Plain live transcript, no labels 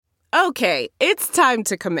Okay, it's time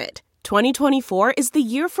to commit. 2024 is the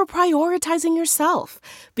year for prioritizing yourself.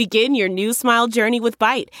 Begin your new smile journey with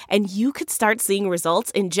Byte, and you could start seeing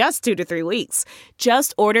results in just 2 to 3 weeks.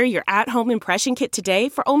 Just order your at-home impression kit today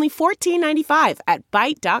for only $14.95 at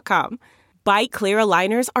Byte.com. Byte Clear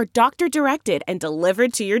aligners are doctor-directed and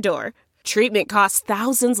delivered to your door. Treatment costs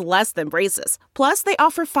thousands less than braces. Plus, they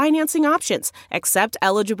offer financing options, accept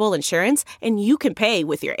eligible insurance, and you can pay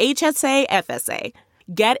with your HSA FSA.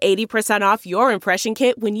 Get 80% off your impression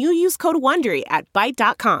kit when you use code WONDERY at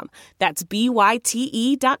Byte.com. That's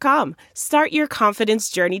BYTE.com. Start your confidence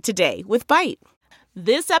journey today with Byte.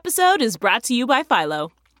 This episode is brought to you by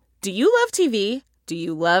Philo. Do you love TV? Do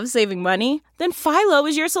you love saving money? Then Philo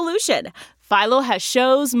is your solution. Philo has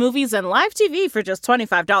shows, movies, and live TV for just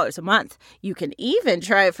 $25 a month. You can even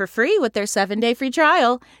try it for free with their 7-day free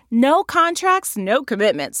trial. No contracts, no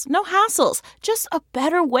commitments, no hassles, just a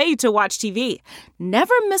better way to watch TV.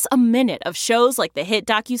 Never miss a minute of shows like the hit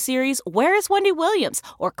docuseries Where is Wendy Williams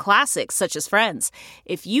or classics such as Friends.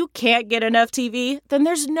 If you can't get enough TV, then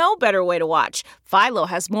there's no better way to watch. Philo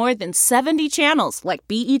has more than 70 channels like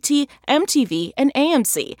BET, MTV, and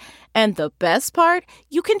AMC. And the best part?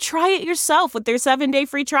 You can try it yourself with their 7-day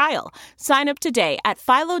free trial. Sign up today at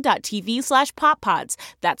philo.tv/poppods.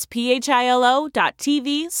 That's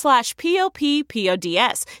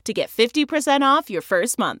philo.tv/POPPODS to get 50% off your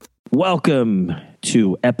first month. Welcome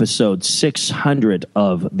to episode 600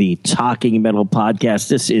 of the Talking Metal Podcast.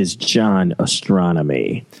 This is John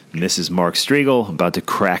Astronomy. And this is Mark Striegel, about to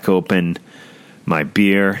crack open my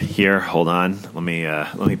beer here. Hold on. Let me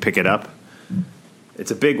pick it up. It's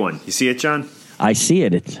a big one. You see it, John? I see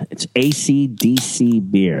it. It's AC/DC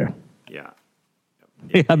beer. Yeah.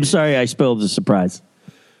 I'm sorry I spilled the surprise.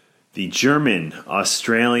 The German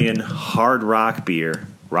Australian hard rock beer,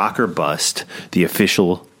 Rock or Bust, the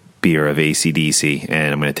official beer of AC/DC.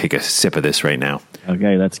 And I'm going to take a sip of this right now.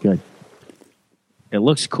 Okay, that's good. It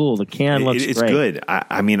looks cool. The can looks it's great. Good.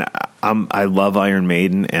 I love Iron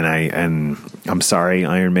Maiden, and I'm sorry,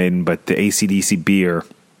 Iron Maiden, but the AC/DC beer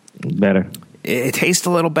better. It tastes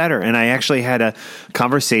a little better. And I actually had a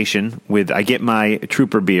conversation I get my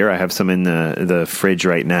Trooper beer. I have some in the fridge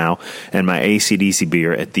right now, and my AC/DC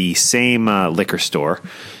beer at the same liquor store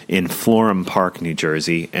in Florham Park, New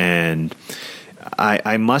Jersey. And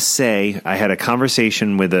I must say, I had a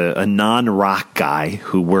conversation with a non-rock guy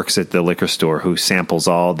who works at the liquor store, who samples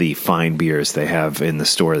all the fine beers they have in the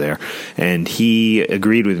store there. And he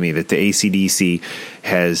agreed with me that the AC/DC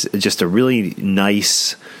has just a really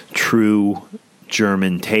nice, true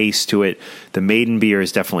German taste to it. The Maiden beer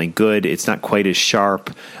is definitely good. It's not quite as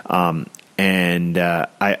sharp. And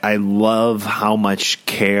I love how much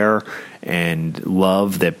care and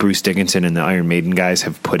love that Bruce Dickinson and the Iron Maiden guys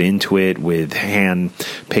have put into it, with hand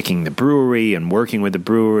picking the brewery and working with the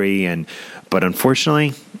brewery. But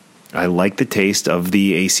unfortunately, I like the taste of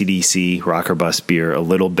the AC/DC Rock or Bust beer a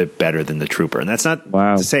little bit better than the Trooper. And that's not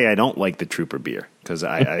to say I don't like the Trooper beer, because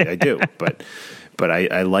I do. But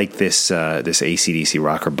I like this AC/DC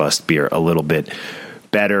Rock or Bust beer a little bit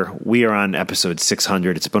better. We are on episode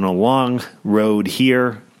 600. It's been a long road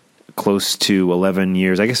here, close to 11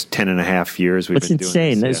 years, I guess 10 and a half years. We've been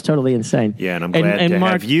insane. doing this. That's totally insane. Yeah, and I'm glad to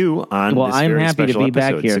Mark, have you on this I'm very happy special to be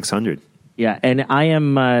episode, back here. 600. Yeah, and I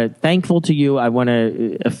am thankful to you. I want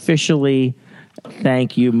to officially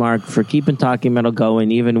thank you, Mark, for keeping Talking Metal going,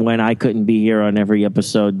 even when I couldn't be here on every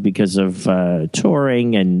episode because of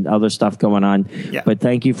touring and other stuff going on. Yeah. But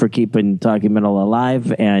thank you for keeping Talking Metal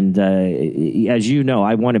alive. And as you know,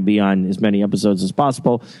 I want to be on as many episodes as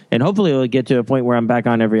possible. And hopefully it'll get to a point where I'm back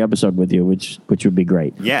on every episode with you, which would be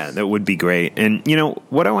great. Yeah, that would be great. And,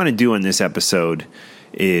 what I want to do in this episode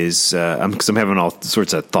is, because I'm having all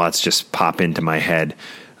sorts of thoughts just pop into my head,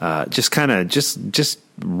 just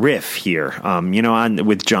riff here, on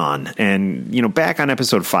with John. And, back on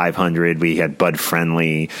episode 500, we had Bud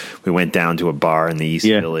Friendly. We went down to a bar in the East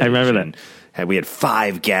Village. I remember that. We had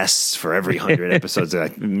 5 guests for every 100 episodes,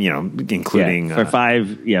 including... for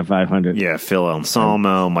 500. Yeah, Phil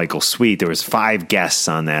Anselmo, Michael Sweet. There was 5 guests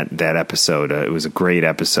on that episode. It was a great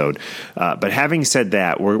episode. But having said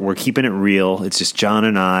that, we're keeping it real. It's just John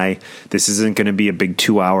and I. This isn't going to be a big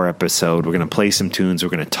 2-hour episode. We're going to play some tunes. We're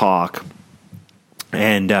going to talk.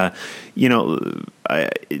 And,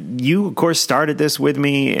 you, of course, started this with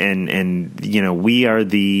me, and we are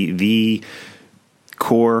the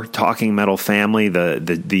core Talking Metal family,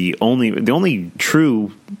 the only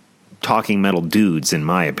true talking metal dudes, in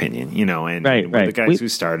my opinion, and we're the guys who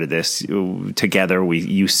started this together.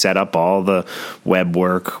 You set up all the web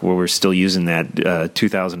work where we're still using that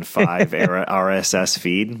 2005 era RSS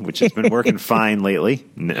feed, which has been working fine lately.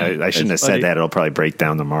 I shouldn't have said that. It'll probably break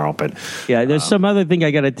down tomorrow, but yeah, there's some other thing I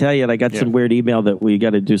got to tell you. And I got some weird email that we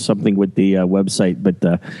got to do something with the website,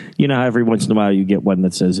 but you know how every once in a while you get one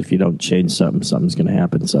that says if you don't change something, something's going to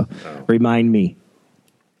happen. So remind me.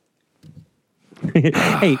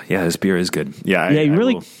 Hey, yeah, this beer is good. Yeah,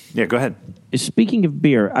 yeah, go ahead. Speaking of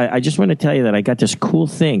beer, I just want to tell you that I got this cool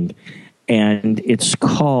thing, and it's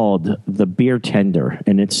called the Beer Tender,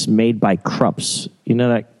 and it's made by Krups. You know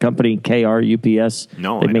that company, KRUPS?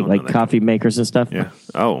 No, they I make don't like know coffee makers and stuff. Yeah.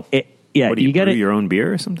 Oh, yeah. What, do you brew your own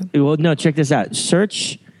beer or something? Well, no. Check this out.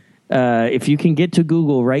 Search if you can get to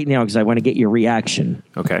Google right now, because I want to get your reaction.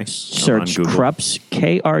 Okay. Search Krups,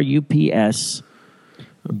 KRUPS.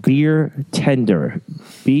 Beer Tender.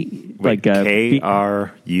 KRU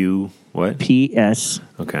what? PS.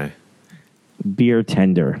 Okay. Beer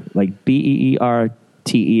Tender. Like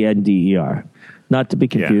BEERTENDER. Not to be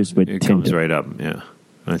confused with it Tinder. Comes right up. Yeah.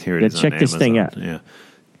 Here it is. Check this thing out. Yeah.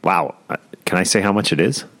 Wow. Can I say how much it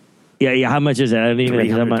is? Yeah. How much is it? I don't even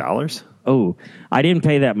 $300? Oh, I didn't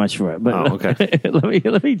pay that much for it. But okay.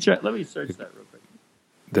 let me search that real quick.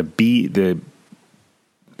 The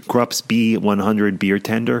Krups B100 Beer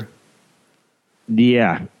Tender.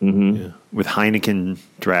 Yeah. Mm-hmm. Yeah. With Heineken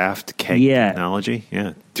draft keg technology.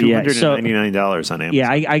 Yeah. $299 on Amazon. Yeah,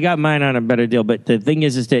 I got mine on a better deal. But the thing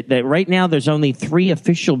is that right now there's only 3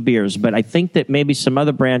 official beers. But I think that maybe some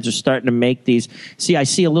other brands are starting to make these. See, I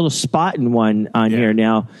see a little spot in one on here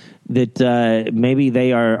now that maybe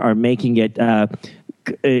they are making it.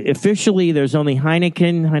 Officially, there's only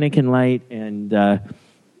Heineken Light, and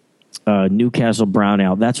Newcastle Brown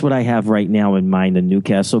Ale. That's what I have right now in mind in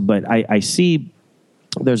Newcastle. But I see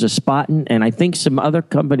there's a spot and I think some other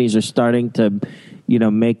companies are starting to,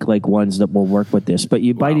 make like ones that will work with this. But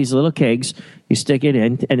you buy these little kegs, you stick it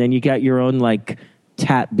in, and then you got your own like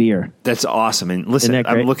tap beer. That's awesome. And listen,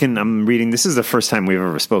 I'm reading, this is the first time we've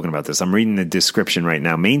ever spoken about this. I'm reading the description right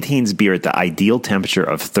now. Maintains beer at the ideal temperature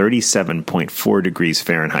of 37.4 degrees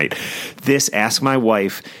Fahrenheit. This, ask my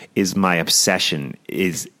wife, is my obsession,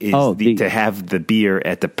 to have the beer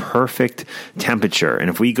at the perfect temperature. And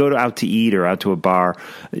if we go out to eat or out to a bar,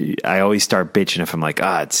 I always start bitching if I'm like,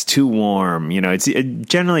 it's too warm.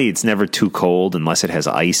 Generally it's never too cold unless it has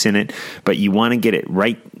ice in it, but you want to get it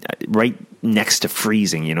right next to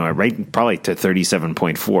freezing, right probably to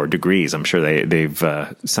 37.4 degrees. I'm sure they've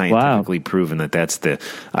scientifically proven that that's the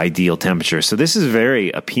ideal temperature. So this is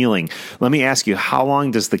very appealing. Let me ask you, how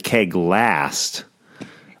long does the keg last?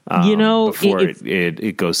 Before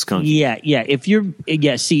it goes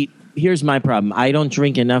skunky. See, here's my problem. I don't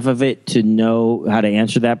drink enough of it to know how to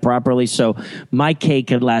answer that properly. So my cake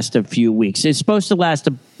could last a few weeks. It's supposed to last.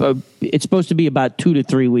 It's supposed to be about 2 to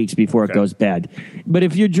 3 weeks before it goes bad. But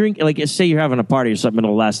if you're drinking, like say you're having a party or something,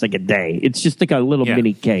 it'll last like a day. It's just like a little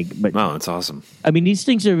mini keg. But wow, that's awesome. I mean, these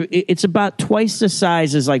things it's about twice the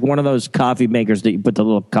size as like one of those coffee makers that you put the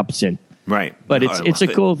little cups in. Right. But it's a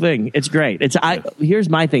cool thing. It's great. Here's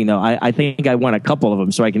my thing, though. I think I want a couple of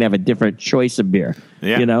them so I can have a different choice of beer.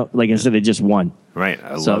 Yeah. Like instead of just one. Right.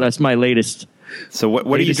 So that's my latest. So what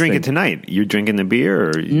are you drinking tonight? You're drinking the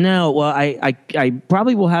beer? Or? No. Well, I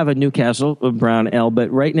probably will have a Newcastle Brown Ale, but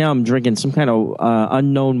right now I'm drinking some kind of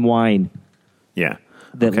unknown wine. Yeah.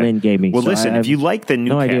 That Lynn gave me. Well, listen, if you like the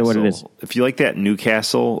Newcastle, no idea what it is. If you like that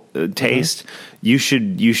Newcastle taste, you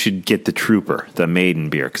should get the Trooper, the Maiden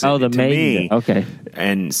beer. The Maiden. Okay.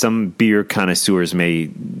 And some beer connoisseurs may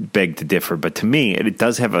beg to differ, but to me, it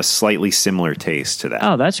does have a slightly similar taste to that.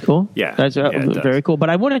 Oh, that's cool. Yeah, that's very cool. But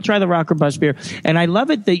I want to try the Rocker Bus beer, and I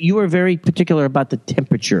love it that you are very particular about the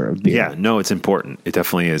temperature of beer. Yeah, no, it's important. It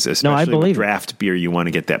definitely is. Especially with draft beer, you want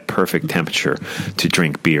to get that perfect temperature to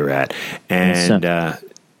drink beer at. And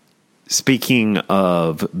speaking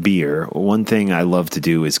of beer, one thing I love to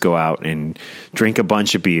do is go out and drink a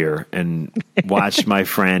bunch of beer and watch my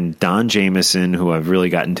friend Don Jameson, who I've really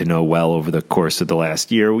gotten to know well over the course of the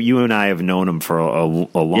last year. You and I have known him for a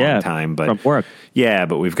long time, but from work. Yeah,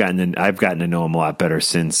 but I've gotten to know him a lot better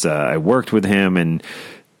since I worked with him, and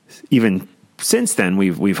even since then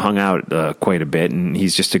we've hung out quite a bit, and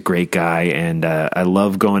he's just a great guy. And I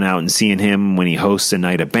love going out and seeing him when he hosts a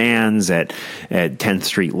night of bands at 10th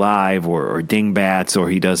Street Live or Dingbats, or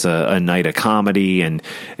he does a night of comedy. And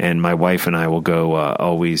my wife and I will go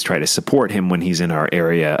always try to support him when he's in our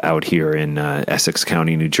area out here in Essex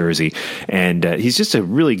County, New Jersey. And he's just a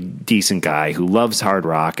really decent guy who loves hard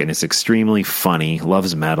rock and is extremely funny,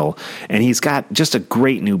 loves metal, and he's got just a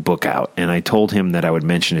great new book out. And I told him that I would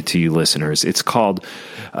mention it to you listeners. It's called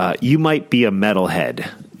You Might Be a Metalhead.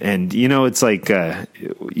 And it's like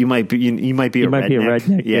you might be a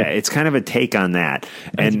redneck. Yeah, it's kind of a take on that.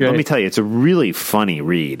 That's great. Let me tell you, it's a really funny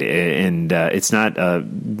read, and it's not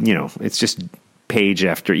it's just page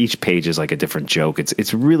after each page is like a different joke.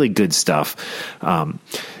 It's really good stuff.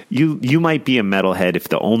 You might be a metalhead if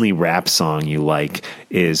the only rap song you like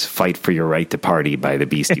is "Fight for Your Right to Party" by the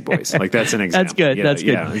Beastie Boys. Like, that's an example. That's good. That's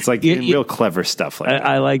good. Yeah, it's like real clever stuff like that.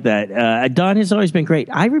 I like that. Don has always been great.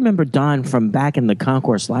 I remember Don from back in the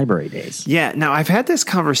Concourse Library days. Yeah. Now, I've had this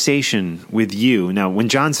conversation with you. Now, when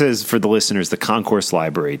John says, for the listeners, the Concourse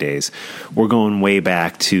Library days, we're going way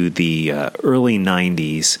back to the early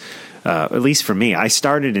 90s. At least for me, I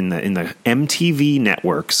started in the MTV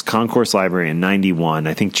networks, Concourse Library in 91.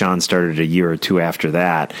 I think John started a year or two after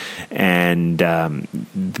that. And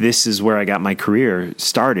this is where I got my career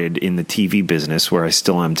started in the TV business, where I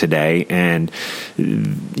still am today. And,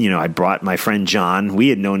 I brought my friend John. We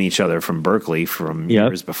had known each other from Berkeley from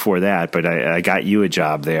years before that, but I got you a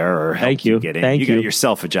job there, or helped you get in. Thank you. Got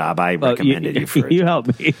yourself a job. I recommended you for it. You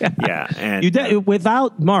helped me. Yeah. And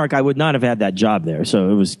without Mark, I would not have had that job there. So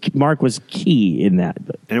it was Mark was key in that.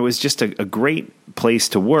 And it was just a great place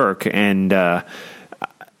to work. And,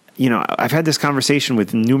 I've had this conversation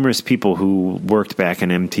with numerous people who worked back in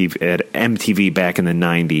MTV back in the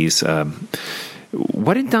 90s.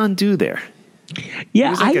 What did Don do there? Yeah,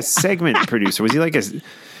 he was like a segment producer. Was he like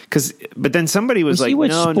but then somebody was like,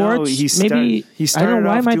 no, he started I don't know,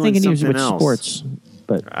 why off am I doing thinking he was with something else. sports?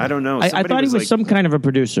 But I don't know. I thought he was some kind of a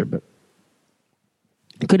producer, but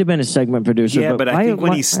it could have been a segment producer. Yeah, but I think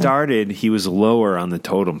when he started, he was lower on the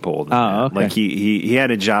totem pole. Okay. Like he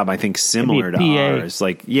had a job, I think, similar to ours.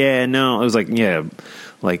 Like, it was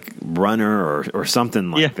like runner or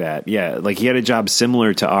something like that. Yeah, like he had a job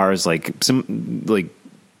similar to ours, like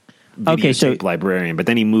videotape librarian. But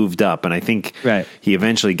then he moved up, and I think he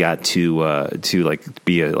eventually got to like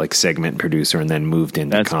be a segment producer, and then moved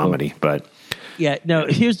into comedy. Cool. But. Yeah, no,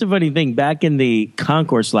 here's the funny thing. Back in the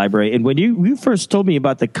Concourse Library, and when you first told me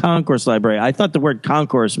about the Concourse Library, I thought the word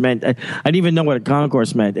concourse meant, I didn't even know what a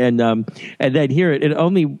concourse meant. And then here, it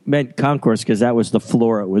only meant concourse because that was the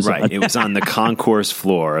floor it was on. It was on the concourse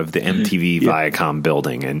floor of the MTV Viacom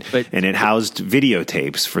building. And it housed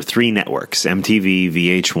videotapes for 3 networks, MTV,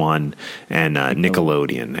 VH1, and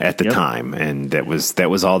Nickelodeon at the time. And that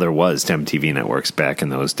was all there was to MTV networks back in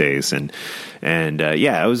those days. And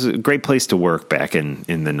it was a great place to work back in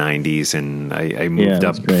the 90s, and I moved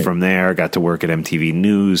up from there, got to work at MTV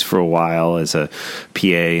News for a while as a PA,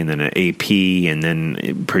 and then an AP, and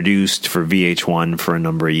then produced for VH1 for a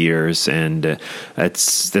number of years, and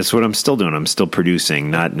that's what I'm still doing. I'm still producing,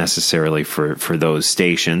 not necessarily for those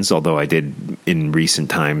stations, although I did in recent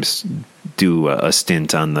times do a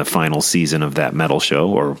stint on the final season of that metal show,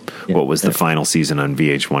 or what was the final season on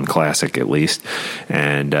VH1 Classic, at least.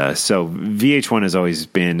 And so VH1 has always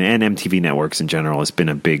been, and MTV networks in general, has been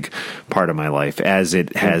a big part of my life, as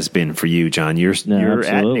it has been for you, John. You're at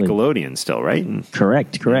Nickelodeon still, right?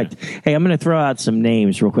 Correct. Yeah. Hey, I'm going to throw out some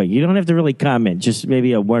names real quick. You don't have to really comment, just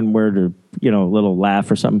maybe a one word or a little laugh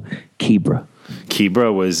or something.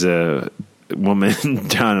 Kebra was woman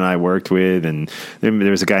John and I worked with, and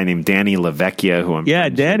there was a guy named Danny LaVecchia who I'm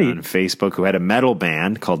Danny on Facebook, who had a metal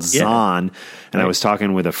band called Zon. And I was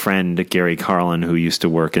talking with a friend, Gary Carlin, who used to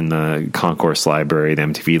work in the Concourse Library, the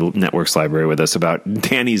MTV Networks Library, with us about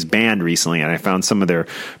Danny's band recently, and I found some of their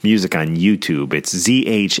music on YouTube. It's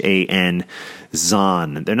ZHAN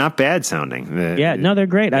Zon. They're not bad sounding. They're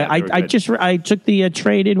great. I took the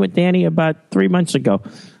trade in with Danny about 3 months ago.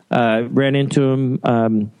 Ran into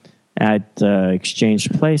him at Exchange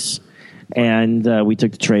Place, and we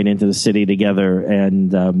took the train into the city together,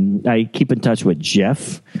 and I keep in touch with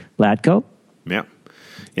Jeff Latko.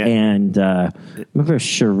 Yeah. And remember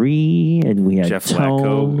Cherie, and we had Jeff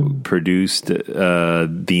Tone. Lacko produced the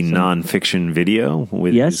nonfiction video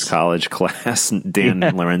with his college class. Dan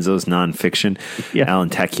Lorenzo's nonfiction. Yeah. Alan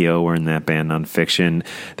Tecchio were in that band, Nonfiction.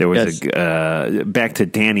 There was back to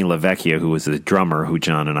Danny LaVecchia, who was the drummer who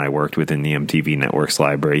John and I worked with in the MTV Networks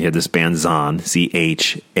library. He had this band Zhan,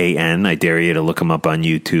 Zhan. I dare you to look them up on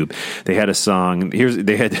YouTube. They had a song.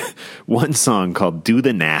 They had one song called "Do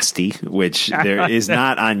the Nasty," which there is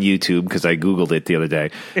not on YouTube because I Googled it the other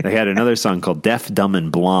day. They had another song called Deaf, Dumb,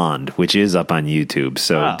 and Blonde, which is up on YouTube.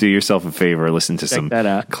 So do yourself a favor, listen to some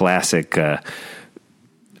classic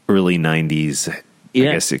early 90s. I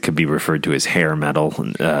guess it could be referred to as hair metal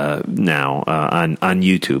now on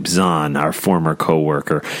YouTube. Zhan, our former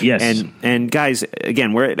coworker. Yes. And guys,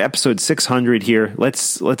 again, we're at episode 600 here.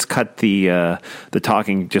 Let's cut the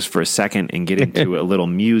talking just for a second and get into a little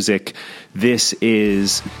music. This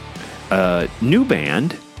is a new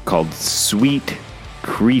band called Sweet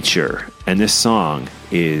Creature, and this song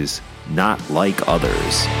is Not Like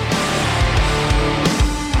Others.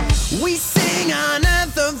 We sing an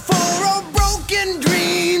anthem for our broken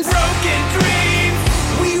dreams. Broken dreams.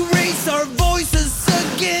 We raise our voices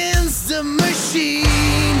against the machine.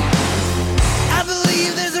 I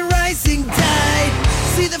believe there's a rising tide.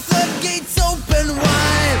 See the floodgates open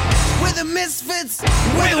wide. We're the misfits.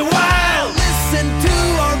 We're the wild. Listen to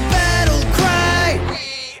our battle cry.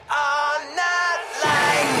 We are not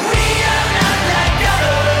like. We are not like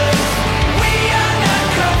others. We are not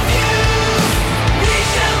confused. We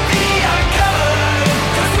shall be uncovered.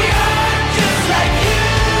 'Cause we are just like you.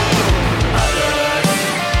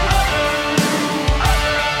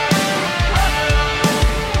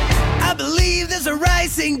 I believe there's a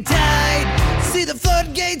rising tide. See the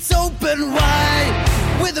floodgates open wide.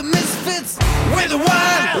 We're the misfits. We're the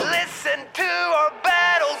wild. Listen to our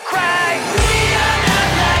battle cry. We are not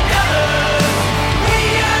like others. We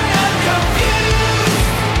are not confused.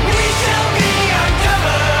 We shall be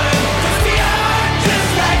uncovered. 'Cause we are just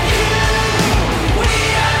like you. We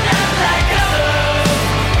are not like others.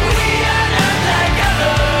 We are not like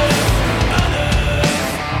others.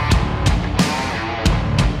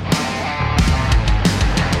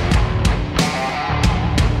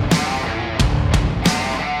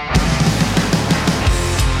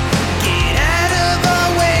 Get out of our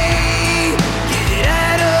way. Get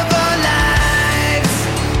out of our lives.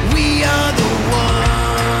 We are the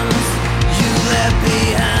ones you left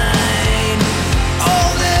behind.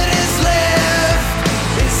 All that is left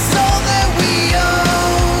is all that we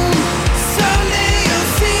own. Someday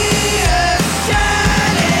you'll see us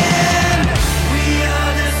shining. We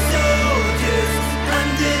are the soldiers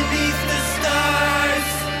underneath the stars.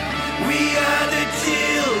 We are the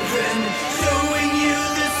children showing you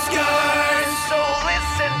the scars. So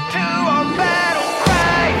listen to our battle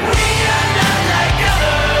cry. We are not like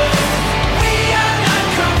others. We are not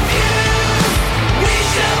confused. We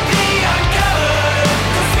shall be uncovered.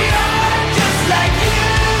 'Cause we are just like you.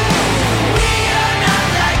 We are not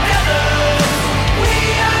like others. We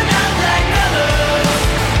are not like others.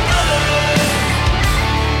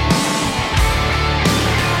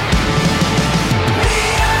 We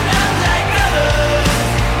are not like others.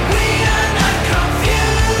 We are not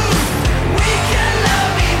confused. We can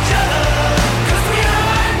love each other. 'Cause we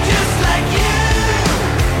are just like you.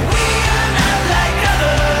 We are not like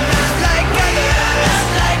others. Like others.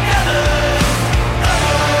 Like others.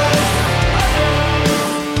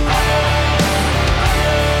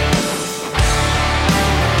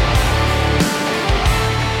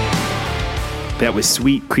 That was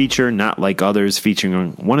Sweet Creature, Not Like Others,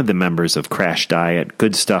 featuring one of the members of Crash Diet.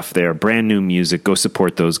 Good stuff there. Brand new music. Go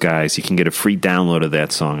support those guys. You can get a free download of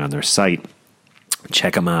that song on their site.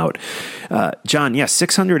 Check them out. John,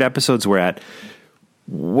 600 episodes we're at.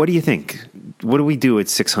 What do you think? What do we do at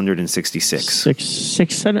 666?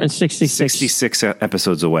 666. 66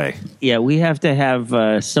 episodes away. Yeah, we have to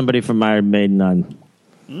have somebody from Iron Maiden on.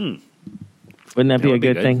 Wouldn't that be a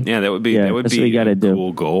good thing? Yeah, that would be that's what we gotta a do.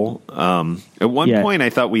 cool goal. At one point, I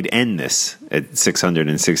thought we'd end this at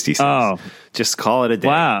 666. Oh. Just call it a day.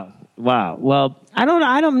 Wow. Well,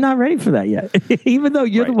 I'm not ready for that yet. Even though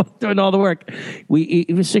you're the one doing all the work.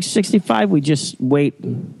 It was 665. We just wait.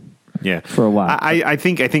 Yeah, for a while. I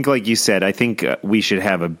think like you said, I think we should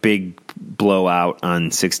have a big blowout on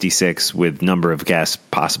 66 with number of guests,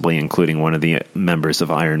 possibly including one of the members of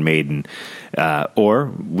Iron Maiden,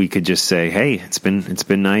 or we could just say, "Hey, it's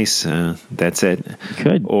been nice. That's it."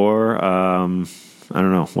 Could. Or I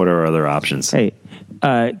don't know. What are our other options? Hey,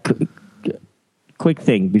 quick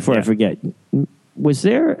thing before I forget. was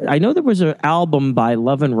there? I know there was an album by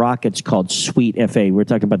Love and Rockets called Sweet F.A. We're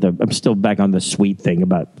talking about I'm still back on the Sweet thing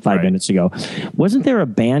about 5 minutes ago. Wasn't there a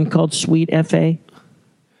band called Sweet F.A.?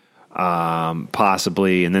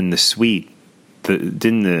 Possibly, and then the Sweet.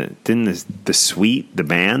 Didn't the Sweet, the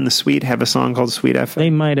band The Sweet, have a song called Sweet F.A.? They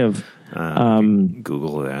might have.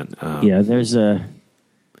 Google that. Yeah, there's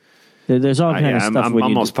all kind of stuff. I'm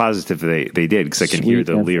almost positive they did, because I can hear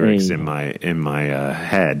the Sweet lyrics F.A. in my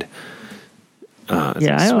head.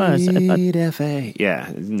 Sweet F.A. Yeah,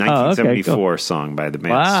 1974 song by the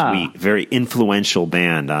band Sweet. Very influential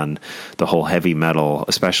band on the whole heavy metal,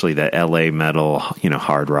 especially the L.A. metal,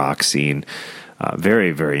 hard rock scene.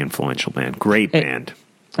 Very, very influential band. Great band.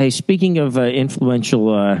 Hey, speaking of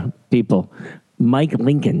influential people, Mike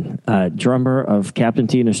Lincoln, drummer of Captain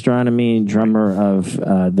Teen Astronomy, drummer of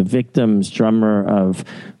The Victims, drummer of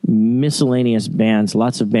miscellaneous bands,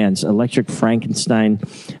 lots of bands, Electric Frankenstein.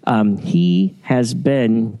 He has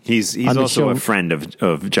been... He's also a friend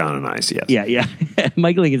of John and I's, yes. Yeah.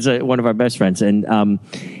 Mike Lincoln's one of our best friends. And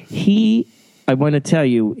he, I want to tell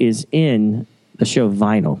you, is in the show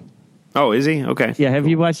Vinyl. Oh, is he? Okay. Yeah, have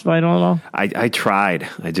you watched Vinyl at all? I tried.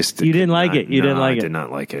 I just... You didn't like it? You didn't like it? I did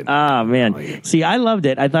not like it. Ah, man. See, I loved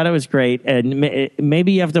it. I thought it was great. And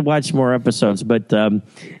maybe you have to watch more episodes, but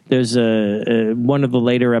there's one of the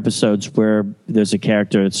later episodes where there's a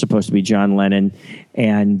character that's supposed to be John Lennon,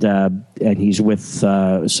 and he's with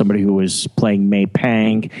somebody who was playing May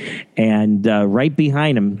Pang, and right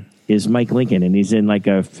behind him is Mike Lincoln, and he's in like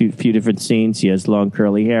a few different scenes. He has long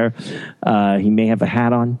curly hair. He may have a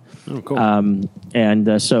hat on. Oh,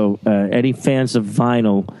 cool. So any fans of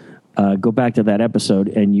Vinyl, go back to that episode,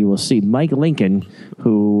 and you will see Mike Lincoln,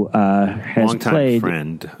 who has Longtime played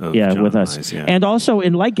friend of John with us, I's, yeah. and also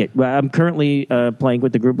in Like It. I'm currently playing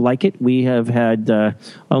with the group Like It. We have had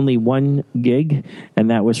only one gig, and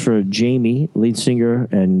that was for Jamie, lead singer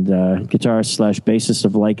and guitarist / bassist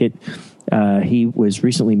of Like It. He was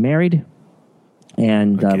recently married,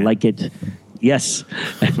 and Like It. Yes,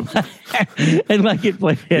 and Like It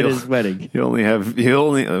played at his wedding. Oh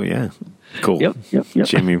yeah, cool. Yep.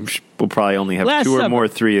 Jamie will probably only have two or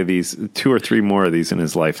three more of these in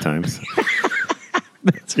his lifetimes.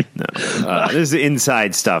 No, this is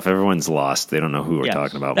inside stuff. Everyone's lost. They don't know who we're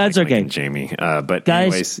talking about. That's Mike okay, and Jamie. But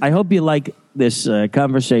guys, anyways, I hope you like this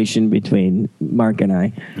conversation between Mark and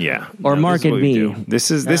I. Yeah, or Mark and me. This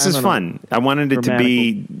is fun. I wanted it to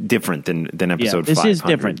be different than episode 500. This is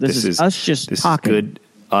different. This is us just talking. Is good.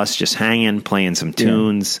 Us just hanging, playing some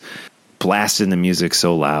tunes, blasting the music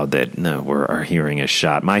so loud that our hearing is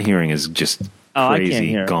shot. My hearing is just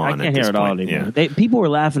crazy gone. I can't hear it all anymore. Yeah. People were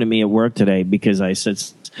laughing at me at work today because I said,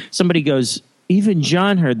 somebody goes, even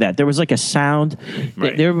John heard that. There was like a sound.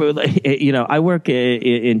 Right. There were, I work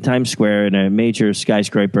in Times Square in a major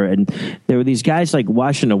skyscraper, and there were these guys like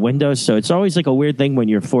washing the windows. So it's always like a weird thing when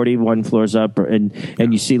you're 41 floors up, and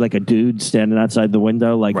you see like a dude standing outside the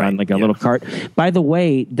window, like on like a little cart. By the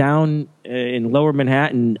way, down in Lower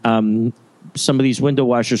Manhattan, some of these window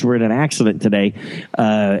washers were in an accident today,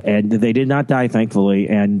 and they did not die, thankfully.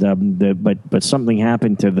 And but something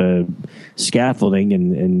happened to the scaffolding,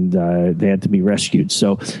 and they had to be rescued.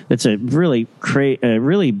 So it's a really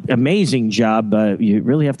really amazing job. You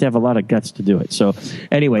really have to have a lot of guts to do it. So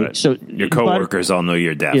anyway, so your coworkers all know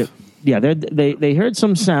you're deaf. Yeah, they heard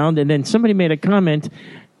some sound, and then somebody made a comment.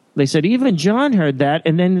 They said, even John heard that,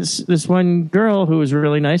 and then this one girl who was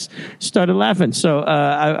really nice started laughing. So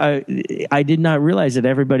I did not realize that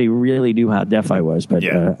everybody really knew how deaf I was, but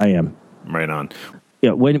I am. Right on.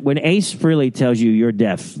 Yeah, when Ace Frehley tells you you're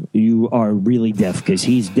deaf, you are really deaf, because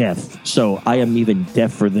he's deaf. So I am even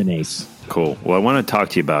deafer than Ace. Cool. Well, I want to talk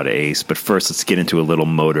to you about Ace, but first let's get into a little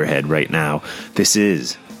Motorhead right now. This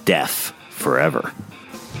is Deaf Forever.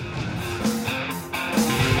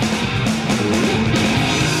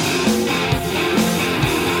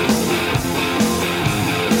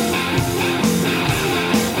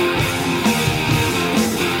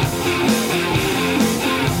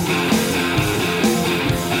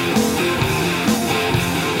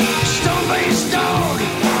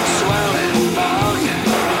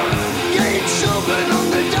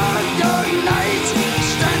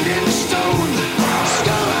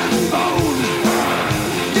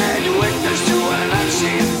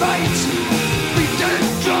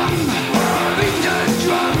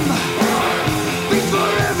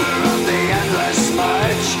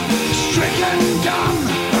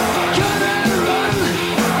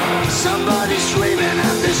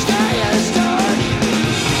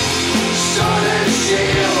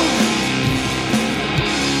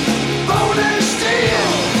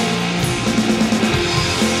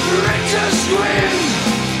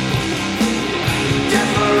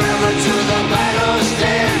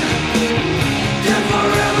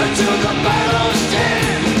 battle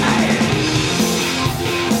stand.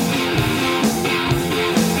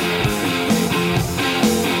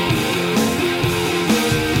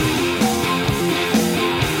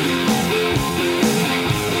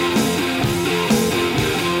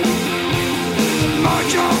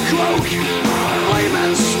 March your cloak, flame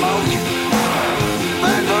and smoke,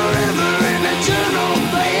 burn forever in eternal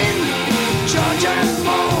pain. Charge and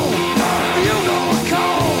fall, bugle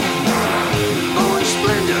call, bone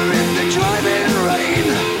splendor in the driving rain.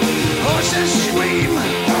 Horses scream,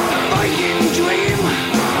 Viking dream,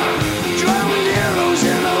 drowned heroes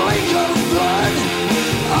in a lake of blood.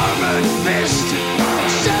 Armored fist,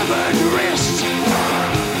 severed wrist,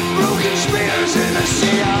 broken spears in a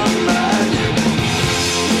sea of mud.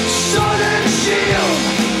 Sword and shield,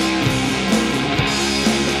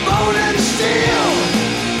 bone and steel,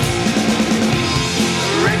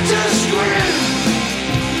 Richter's grin,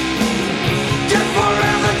 dead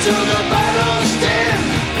forever till the battle stand,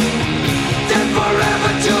 dead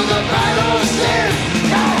forever till the battle stand.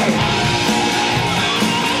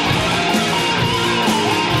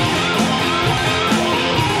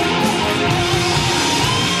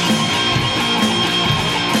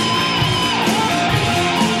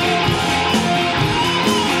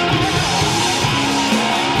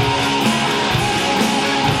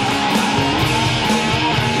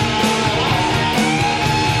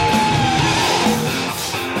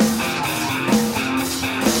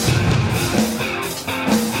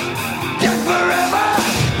 Dead forever.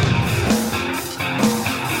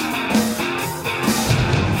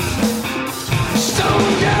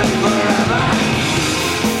 Stone dead forever.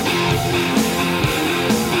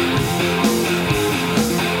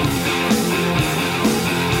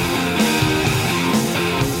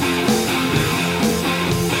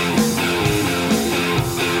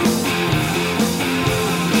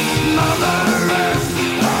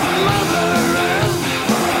 Mother Earth,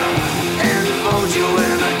 enfold you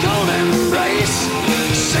in a cold embrace,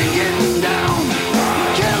 sinking down,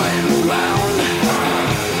 killing ground,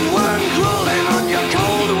 worm crawling on your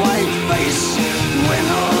cold white face. Win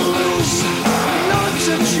or lose, not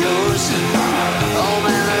to choose. All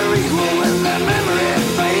men are equal when their memory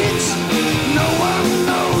fades. No one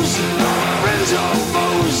knows, friends or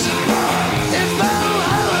foes, if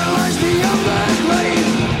Valhalla lies beyond the grave.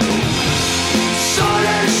 Sword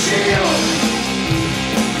and shield,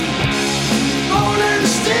 bone and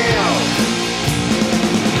steel,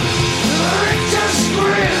 Richter's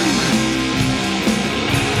grin,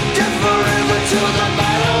 dead forever till the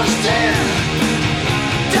battle stand,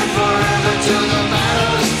 dead forever till the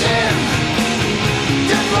battle stand,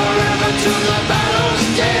 dead forever till the battle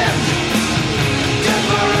stand, dead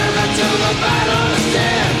forever till the battle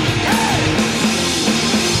stand. Hey!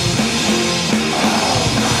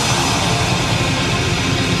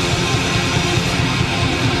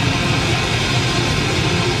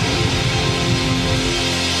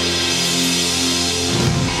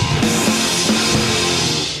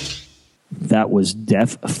 That was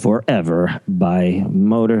Death Forever by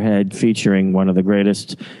Motorhead, featuring one of the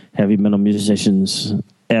greatest heavy metal musicians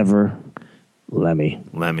ever, Lemmy.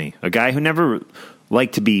 Lemmy, a guy who never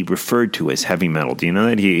liked to be referred to as heavy metal. Do you know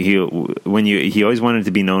that he always wanted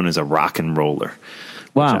to be known as a rock and roller?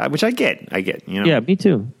 Wow. Which I get. You know? Yeah, me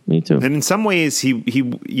too. And in some ways, he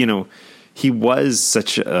was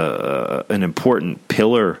such an important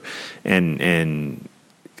pillar and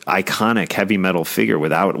iconic heavy metal figure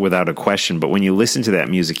without a question. But when you listen to that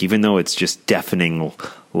music, even though it's just deafening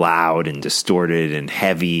loud and distorted and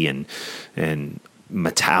heavy and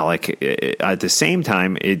metallic, at the same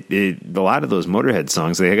time, a lot of those Motorhead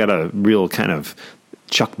songs, they got a real kind of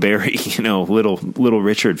Chuck Berry, little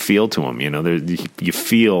Richard feel to them. You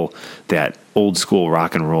feel that old school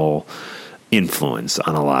rock and roll influence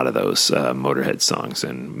on a lot of those Motorhead songs.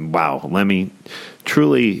 And wow, Lemmy,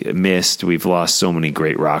 truly missed. We've lost so many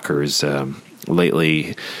great rockers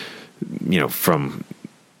lately, from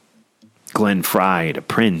Glenn Frey to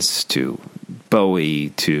Prince to Bowie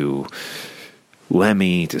to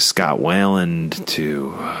Lemmy to Scott Weiland to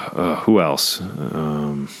who else?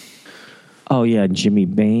 Oh yeah, Jimmy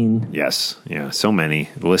Bain. Yes, yeah, so many.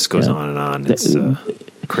 The list goes on and on. It's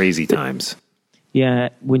crazy times. Yeah,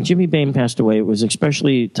 when Jimmy Bain passed away, it was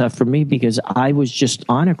especially tough for me because I was just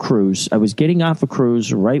on a cruise. I was getting off a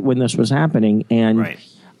cruise right when this was happening, and Right.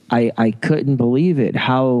 I couldn't believe it.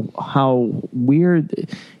 How weird,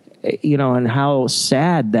 and how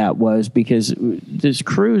sad that was, because this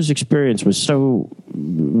cruise experience was so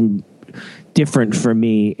different for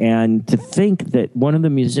me, and to think that one of the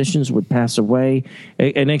musicians would pass away,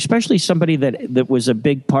 and especially somebody that was a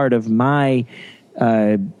big part of my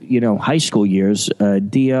high school years.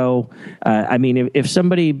 Dio. I mean, if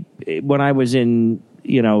somebody when I was in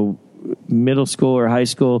middle school or high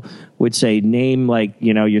school would say name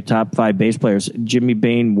your top 5 bass players, Jimmy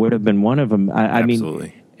Bain would have been one of them. I Absolutely.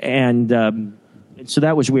 mean, and so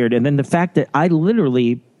that was weird. And then the fact that I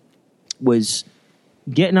literally was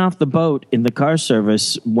getting off the boat in the car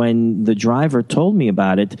service when the driver told me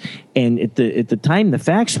about it, and at the time the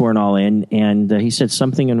facts weren't all in, and he said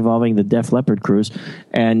something involving the Def Leppard cruise,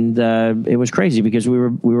 and it was crazy because we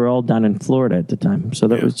were all down in Florida at the time, so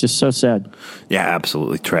that was just so sad. Yeah,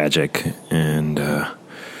 absolutely tragic, and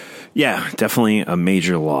definitely a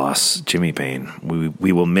major loss, Jimmy Payne.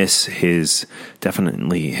 We will miss his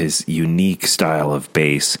unique style of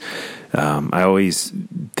bass. I always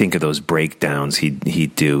think of those breakdowns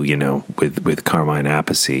he'd do, with Carmine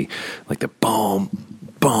Appice, like the boom,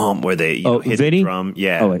 boom, where they hit Vinny? the drum.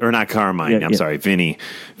 Yeah, or not Carmine. I'm sorry, Vinny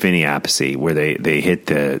Appice, where they hit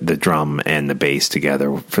the drum and the bass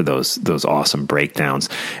together for those awesome breakdowns.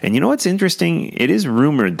 And you know what's interesting? It is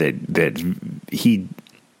rumored that he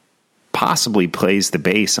possibly plays the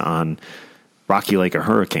bass on Rock You Like a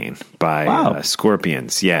Hurricane by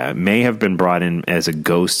Scorpions. Yeah, may have been brought in as a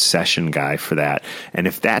ghost session guy for that. And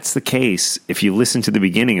if that's the case, if you listen to the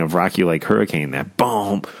beginning of Rock You Like Hurricane, that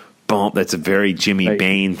boom, boom, that's a very Jimmy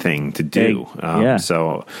Bain thing to do.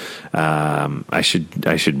 So I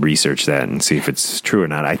should research that and see if it's true or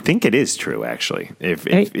not. I think it is true, actually.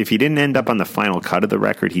 If he didn't end up on the final cut of the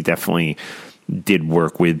record, he definitely did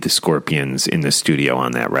work with the Scorpions in the studio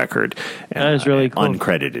on that record. That is really cool.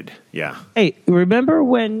 Uncredited, yeah. Hey, remember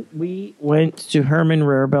when we went to Herman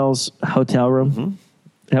Rarebell's hotel room? Mm-hmm.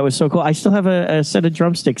 That was so cool. I still have a set of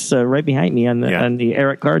drumsticks right behind me on the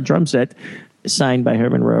Eric Carr drum set, signed by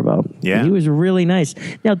Herman Rarebell. Yeah. And he was really nice.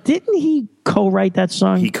 Now, didn't he co-write that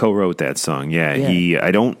song? He co-wrote that song, yeah. He,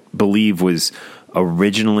 I don't believe, was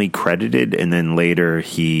originally credited, and then later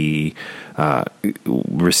he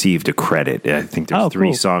received a credit. I think there's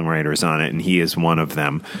 3 songwriters on it, and he is one of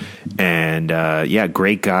them. And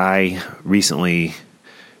great guy. Recently,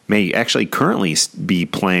 may actually currently be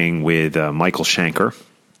playing with Michael Schenker.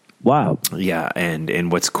 Wow. Yeah,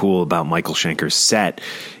 and what's cool about Michael Schenker's set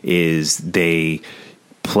is they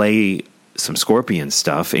play some Scorpion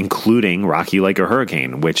stuff, including Rock You Like a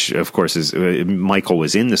Hurricane, which, of course, is Michael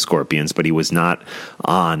was in the Scorpions, but he was not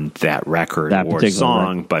on that record or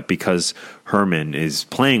song. Record. But because Herman is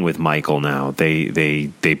playing with Michael now,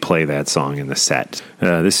 they play that song in the set.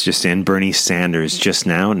 This just in: Bernie Sanders just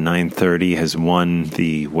now, 9:30, has won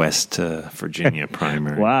the West Virginia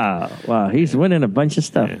primary. Wow, he's winning a bunch of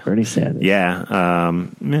stuff. Bernie Sanders. Yeah,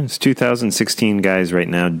 it's 2016, guys. Right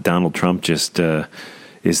now, Donald Trump just.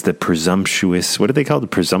 Is the presumptuous, what do they call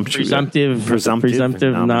it? Presumptive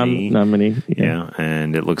nominee. Yeah,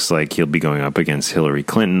 and it looks like he'll be going up against Hillary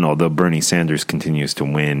Clinton, although Bernie Sanders continues to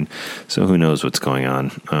win. So who knows what's going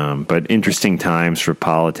on. But interesting times for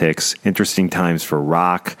politics, interesting times for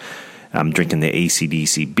rock. I'm drinking the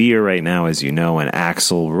AC/DC beer right now, as you know, and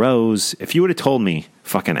Axl Rose. If you would have told me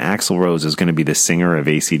fucking Axl Rose is going to be the singer of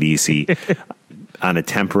AC/DC on a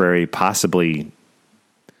temporary, possibly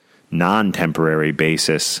non-temporary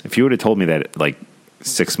basis, if you would have told me that like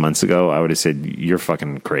 6 months ago, I would have said you're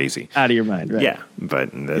fucking crazy, out of your mind, right? Yeah,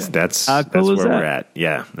 but that's where we're at.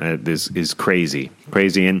 Yeah, this is crazy.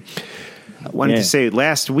 And I wanted to say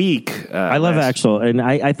last week, I love Axl, and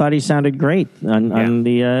I thought he sounded great on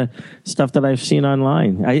the stuff that I've seen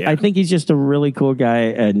online. I think he's just a really cool guy,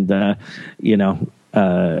 and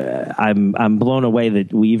I'm blown away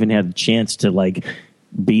that we even had a chance to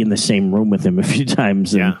be in the same room with him a few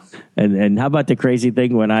times. And how about the crazy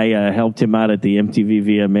thing when I helped him out at the MTV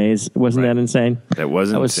VMAs? Wasn't that insane? That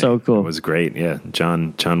was so cool. It was great. Yeah.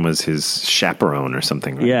 John was his chaperone or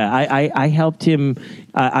something. Right? Yeah. I helped him.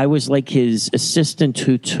 I was like his assistant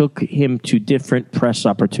who took him to different press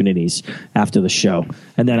opportunities after the show.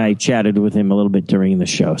 And then I chatted with him a little bit during the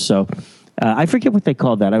show. So I forget what they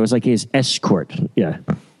called that. I was like his escort. Yeah.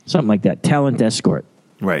 Something like that. Talent escort.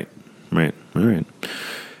 Right. All right.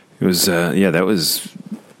 It was, that was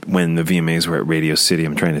when the VMAs were at Radio City.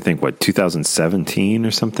 I'm trying to think, 2017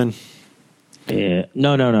 or something?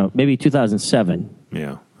 No. Maybe 2007.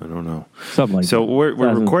 Yeah, I don't know. Something like that. So we're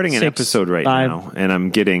recording an episode right now, and I'm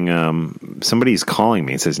getting, somebody's calling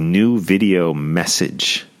me. It says new video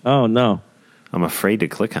message. Oh, no. I'm afraid to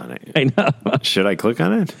click on it. I know. Should I click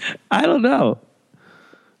on it? I don't know.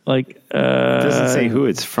 It doesn't say who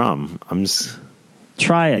it's from. I'm just...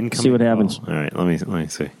 Try it. See what happens. All right, let me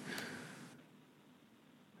see.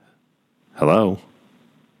 Hello.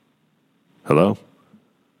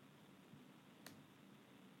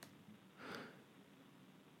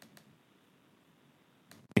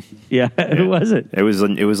 Yeah, who was it? It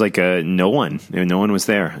was like no one. No one was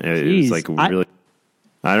there. It was like really.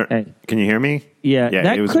 I don't. Can you hear me? Yeah,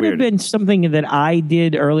 that it was could weird. have been something that I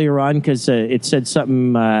did earlier on because it said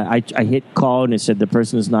something. I hit call and it said the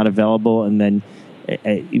person is not available, and then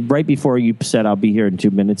right before you said I'll be here in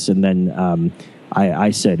 2 minutes, and then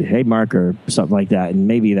I said, "Hey, Mark," or something like that, and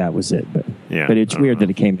maybe that was it. But it's weird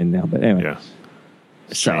that it came in now. But anyway, Yeah.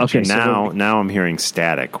 so Strange. okay. And now I'm hearing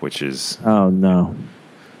static, which is Oh no.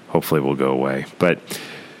 hopefully will go away. But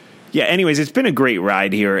yeah, anyways, it's been a great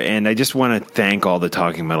ride here, and I just want to thank all the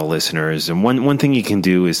Talking Metal listeners. And one thing you can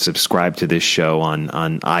do is subscribe to this show on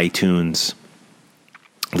iTunes.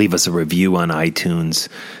 Leave us a review on iTunes.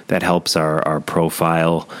 That helps our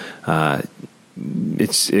profile.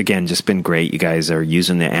 It's, again, just been great. You guys are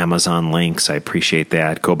using the Amazon links. I appreciate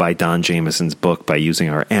that. Go buy Don Jameson's book by using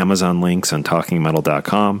our Amazon links on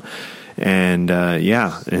talkingmetal.com. And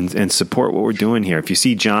and support what we're doing here. If you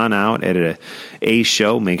see John out at a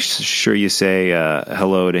show, make sure you say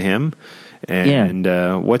hello to him. And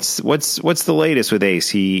what's the latest with Ace?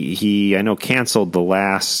 He I know canceled the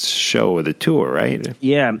last show of the tour, right?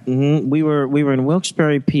 Yeah, we were in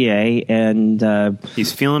Wilkes-Barre, PA, and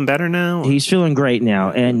he's feeling better now. He's feeling great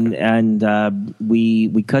now, and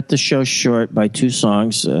we cut the show short by 2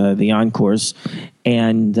 songs, the encores,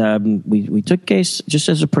 and we took Ace just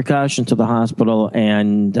as a precaution to the hospital,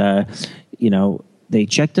 and they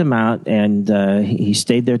checked him out, and he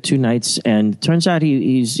stayed there 2 nights, and it turns out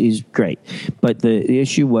he's great. But the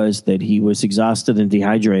issue was that he was exhausted and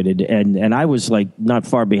dehydrated, and I was like not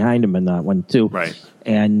far behind him in that one too. Right.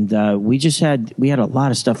 And we had a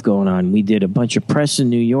lot of stuff going on. We did a bunch of press in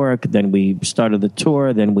New York, then we started the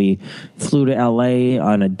tour, then we flew to LA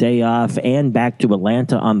on a day off and back to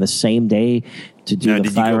Atlanta on the same day to do the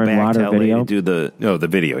Fire and Water video. To do the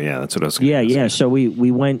video, yeah, that's what I was going to say. Yeah. So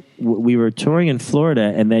we were touring in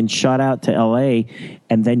Florida and then shot out to LA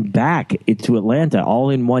and then back to Atlanta all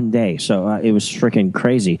in one day. So it was freaking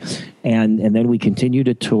crazy. And then we continued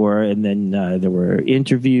to tour, and then there were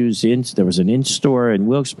interviews. There was an in-store in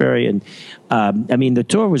Wilkes-Barre, and the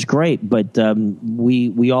tour was great, but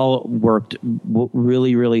we all worked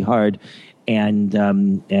really, really hard. And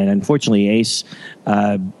unfortunately, Ace,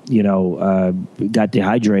 got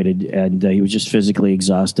dehydrated, and he was just physically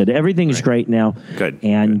exhausted. Everything is great now. Good.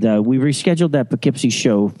 And we rescheduled that Poughkeepsie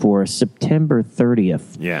show for September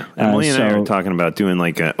 30th. Yeah. Emily and I are talking about doing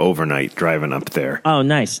like an overnight driving up there. Oh,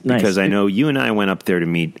 nice. Because I know you and I went up there to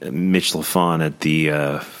meet Mitch LaFon at the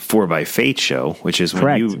 4x Fate show, which is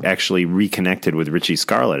when you actually reconnected with Richie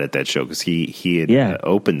Scarlett at that show, because he had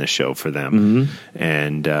opened the show for them. Mm-hmm.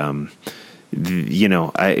 And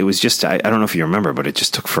it was just, I don't know if you remember, but it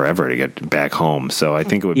just took forever to get back home. So I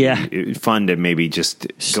think it would be fun to maybe just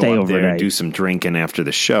go up there and do some drinking after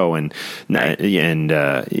the show. And I'm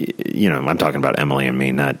talking about Emily and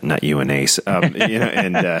me, not you and Ace, and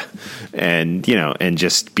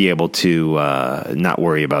just be able to not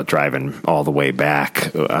worry about driving all the way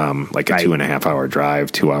back, like a 2.5 hour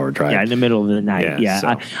drive, 2 hour drive. Yeah, in the middle of the night. Yeah.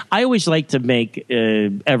 So. I always like to make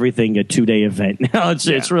everything a 2-day event.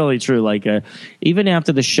 It's really true. Like, even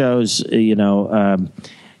after the shows,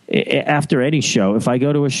 after any show, if I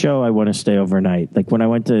go to a show, I want to stay overnight. Like when I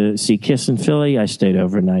went to see Kiss in Philly, I stayed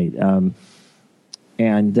overnight.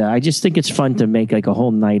 And I just think it's fun to make like a whole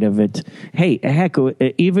night of it. Hey, heck,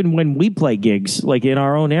 even when we play gigs, like in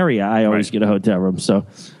our own area, I always get a hotel room. So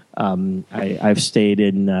I've stayed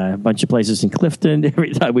in a bunch of places in Clifton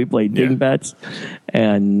every time we play Dingbats.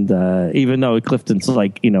 And even though Clifton's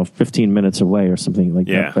like, 15 minutes away or something like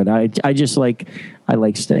that. But I just like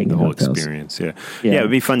staying the in whole hotels. Experience. Yeah,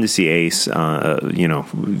 it'd be fun to see Ace.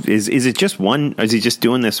 Is it just one? Is he just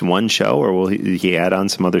doing this one show, or will he add on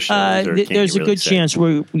some other shows? There's a good chance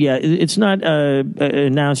it's not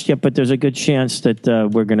announced yet, but there's a good chance that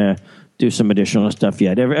we're gonna do some additional stuff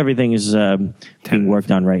yet. Everything is being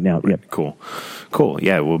worked on right now. Right. Yep. Cool.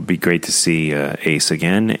 Yeah, it will be great to see Ace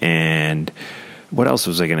again. And what else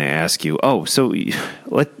was I going to ask you? Oh, so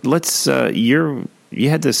let's you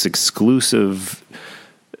had this exclusive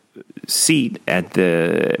seat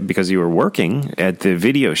because you were working at the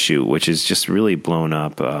video shoot, which is just really blown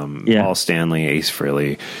up. Paul Stanley, Ace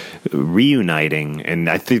Frehley reuniting, and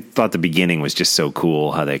I thought the beginning was just so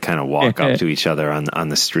cool how they kind of walk up to each other on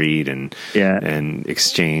the street and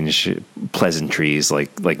exchange pleasantries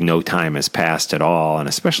like no time has passed at all, and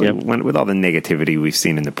especially with all the negativity we've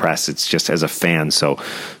seen in the press, it's just, as a fan, so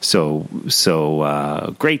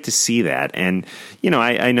great to see that. And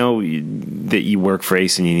I know that you work for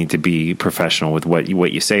Ace and you need to be professional with what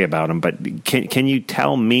you say about him, but can you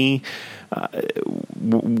tell me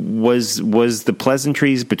Was the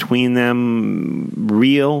pleasantries between them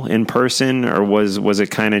real in person, or was it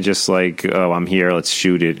kind of just like, oh, I'm here, let's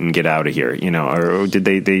shoot it and get out of here, or did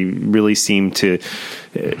they really seem to,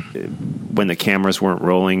 when the cameras weren't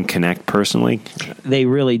rolling, connect personally? They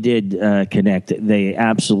really did connect. They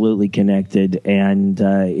absolutely connected, and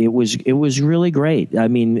it was really great. I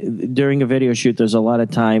mean, during a video shoot, there's a lot of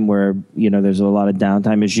time where there's a lot of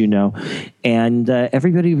downtime, as you know, and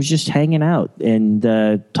everybody was just hanging out and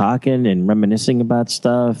talking and reminiscing about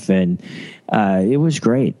stuff, and it was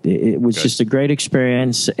great. It was just a great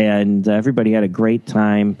experience, and everybody had a great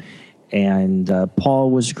time. And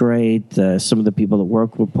Paul was great. Some of the people that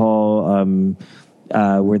work with Paul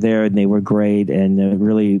were there, and they were great. And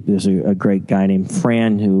really, there's a great guy named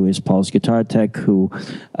Fran, who is Paul's guitar tech, who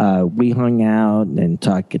we hung out and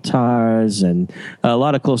talked guitars and a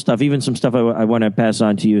lot of cool stuff. Even some stuff I want to pass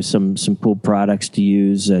on to you, some cool products to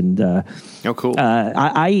use. And oh, cool.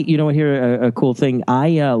 Here a cool thing.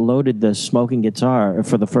 I loaded the smoking guitar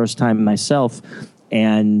for the first time myself,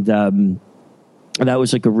 and that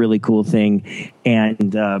was like a really cool thing.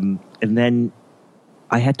 And then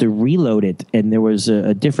I had to reload it, and there was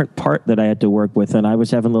a different part that I had to work with, and I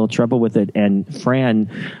was having a little trouble with it, and Fran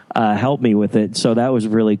helped me with it. So that was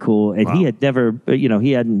really cool. And he had never,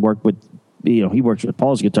 he hadn't worked with, he works with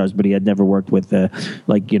Paul's guitars, but he had never worked with a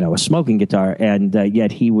smoking guitar. And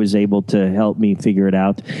yet he was able to help me figure it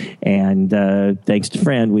out. And thanks to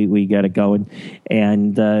Fran, we got it going.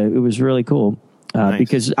 And it was really cool. Nice.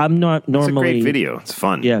 Because I'm not normally... It's a great video. It's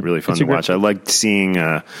fun. Yeah, really fun to watch. I liked seeing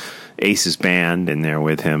Ace's band in there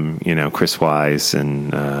with him, Chris Wise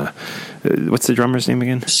and what's the drummer's name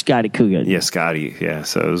again? Scotty Coogan. Yeah, Scotty. Yeah,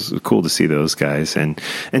 so it was cool to see those guys. And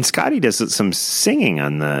Scotty does some singing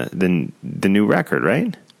on the new record,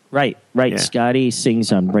 right? Right. Yeah. Scotty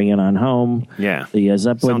sings on Bring It On Home. Yeah. The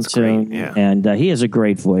Zeppelin tune. Great. Yeah. And he has a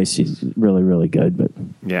great voice. He's really, really good. But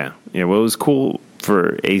yeah. Well, it was cool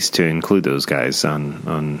for Ace to include those guys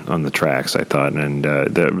on the tracks, I thought. And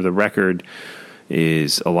the record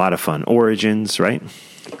is a lot of fun. Origins, right?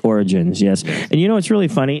 Origins, yes. And what's really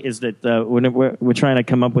funny is that when we're trying to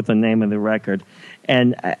come up with the name of the record,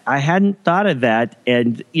 and I hadn't thought of that.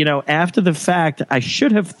 And, after the fact, I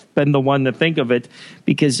should have been the one to think of it,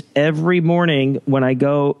 because every morning when I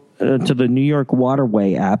go to the New York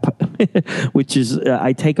Waterway app, which is,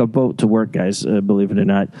 I take a boat to work, guys, believe it or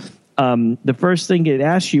not. The first thing it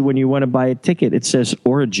asks you when you want to buy a ticket, it says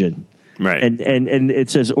Origin. Right. And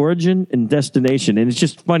it says origin and destination. And it's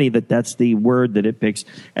just funny that that's the word that it picks.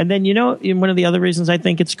 And then, one of the other reasons I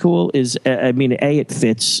think it's cool is, A, it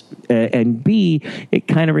fits, and B, it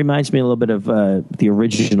kind of reminds me a little bit of the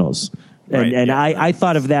Originals. And I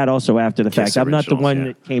thought of that also after the fact. I'm not the one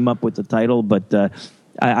that came up with the title, but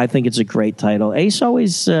I think it's a great title. Ace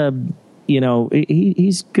always,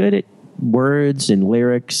 he's good at words and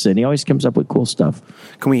lyrics, and he always comes up with cool stuff.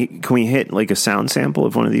 Can we hit like a sound sample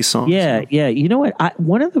of one of these songs? Yeah. You know what?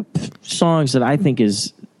 One of the songs that I think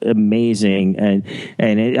is amazing,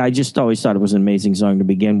 and I just always thought it was an amazing song to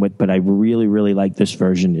begin with, but I really, really like this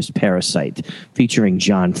version, is Parasite, featuring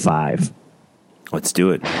John 5. Let's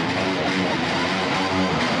do it.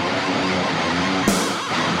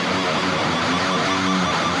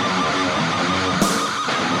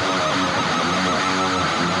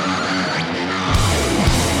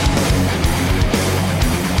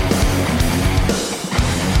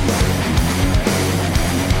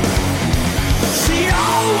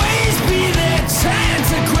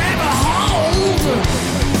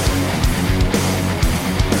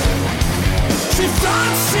 She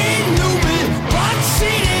thought she knew me, but she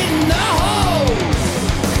didn't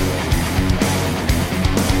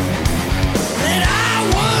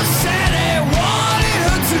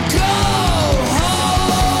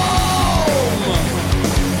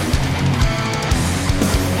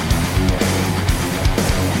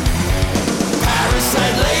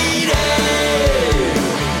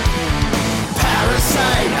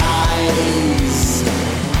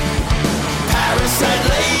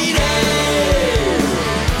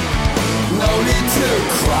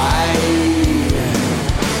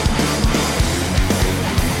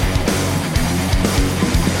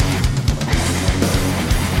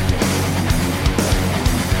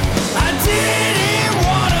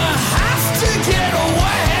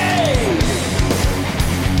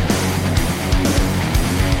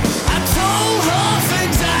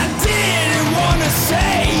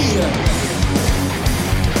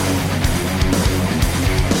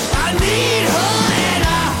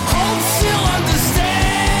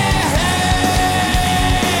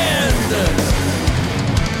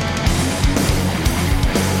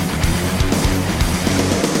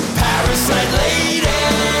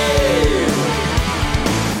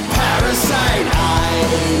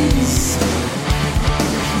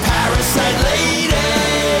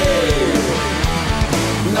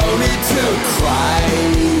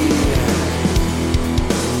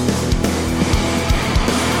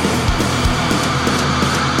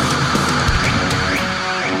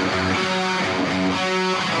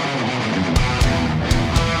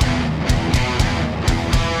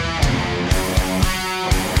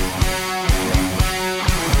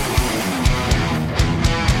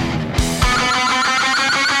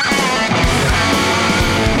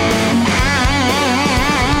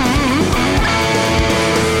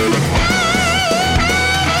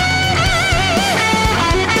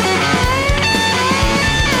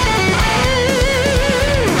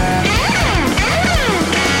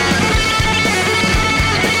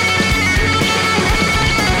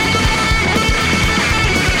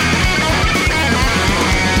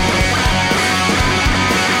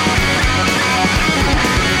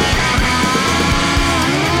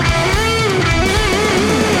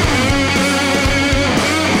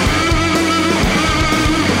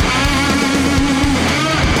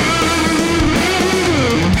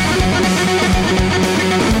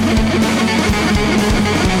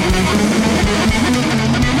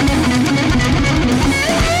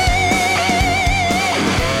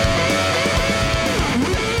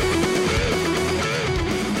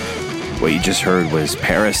What you just heard was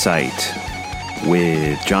Parasite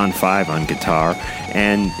with John Five on guitar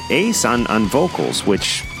and Ace on vocals,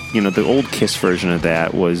 which, the old Kiss version of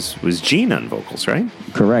that was Gene on vocals, right?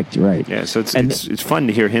 Correct, right. Yeah, so it's fun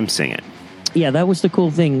to hear him sing it. Yeah, that was the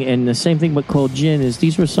cool thing. And the same thing with Cold Gin is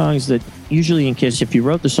these were songs that usually in Kiss, if you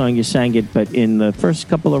wrote the song, you sang it. But in the first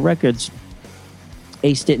couple of records,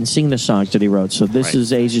 Ace didn't sing the songs that he wrote. So this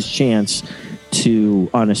is Ace's chance to,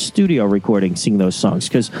 on a studio recording, sing those songs.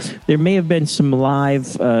 Because there may have been some live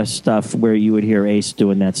stuff where you would hear Ace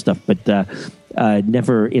doing that stuff, but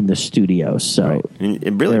never in the studio. So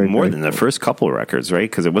and really more than the first couple of records, right?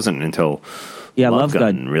 Because it wasn't until Love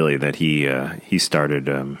Gun really that he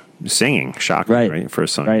started singing. Shocking, right?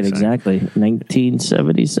 First song, right? Exactly,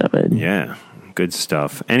 1977. Yeah. Good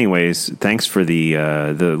stuff. Anyways, thanks for the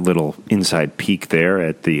little inside peek there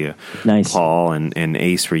at the Paul and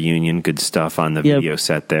Ace reunion. Good stuff on the video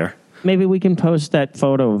set there. Maybe we can post that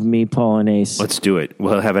photo of me, Paul, and Ace. Let's do it.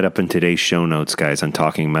 We'll have it up in today's show notes, guys, on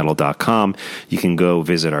TalkingMetal.com. You can go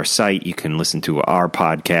visit our site. You can listen to our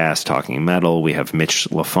podcast, Talking Metal. We have Mitch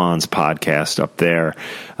LaFon's podcast up there.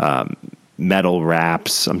 Metal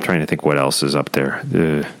Raps. I'm trying to think what else is up there.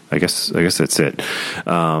 I guess that's it.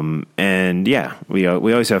 And yeah, we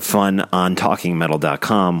always have fun on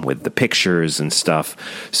TalkingMetal.com with the pictures and stuff.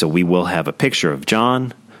 So we will have a picture of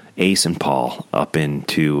John, Ace, and Paul up in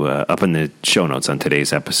the show notes on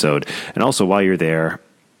today's episode. And also, while you're there,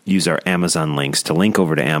 use our Amazon links to link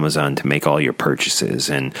over to Amazon to make all your purchases.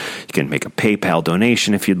 And you can make a PayPal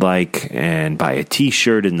donation if you'd like and buy a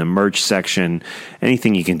t-shirt in the merch section.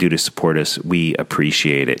 Anything you can do to support us, we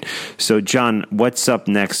appreciate it. So, John, what's up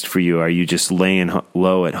next for you? Are you just laying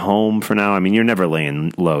low at home for now? I mean, you're never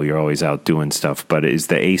laying low. You're always out doing stuff. But is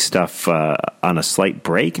the Ace stuff on a slight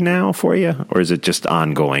break now for you? Or is it just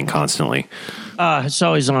ongoing constantly? It's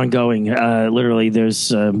always ongoing. Literally,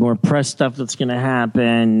 there's more press stuff that's going to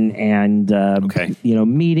happen, and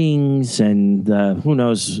meetings, and who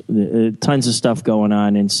knows, tons of stuff going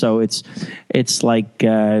on. And so it's like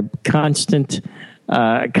constant,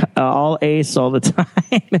 all Ace all the time.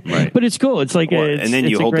 Right. But it's cool. It's like, and then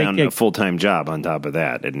you hold down a full-time job on top of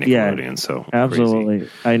that at Nickelodeon. Yeah, so absolutely,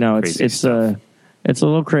 crazy, I know it's a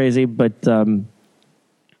little crazy, but.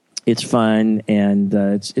 It's fun, and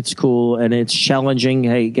it's cool, and it's challenging.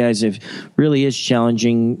 Hey, guys, it really is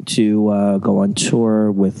challenging to go on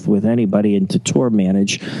tour with anybody and to tour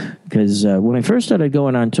manage. Because when I first started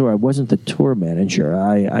going on tour, I wasn't the tour manager.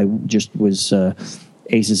 I just was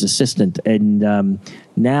Ace's assistant, and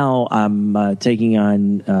now I'm taking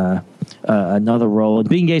on another role. And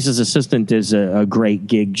being Ace's assistant is a great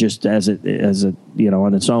gig, just as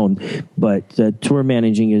on its own. But tour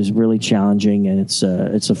managing is really challenging, and it's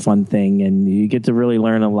a fun thing, and you get to really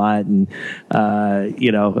learn a lot. And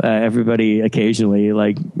everybody occasionally,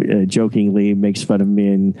 jokingly, makes fun of me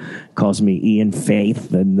and calls me Ian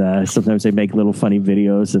Faith, and sometimes they make little funny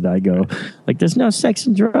videos, and I go there's no sex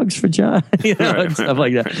and drugs for John, and stuff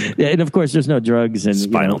like that. Yeah, and of course, there's no drugs and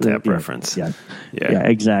Spinal Tap reference. Yeah,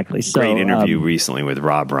 exactly. So, great interview recently with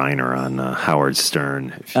Rob Reiner on Howard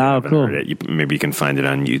Stern. If you haven't heard it, maybe you can find it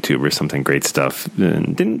on YouTube or something. Great stuff.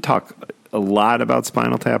 And didn't talk a lot about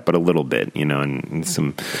Spinal Tap, but a little bit, and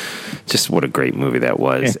some, just what a great movie that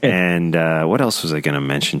was. And what else was I going to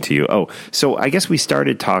mention to you? Oh, so I guess we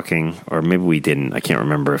started talking, or maybe we didn't. I can't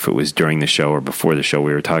remember if it was during the show or before the show.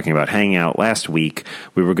 We were talking about hanging out last week.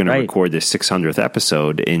 We were going to record this 600th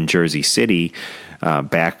episode in Jersey City,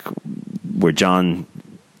 back where John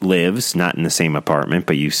lives, not in the same apartment,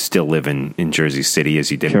 but you still live in Jersey City as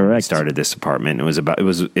you did when we started this apartment. It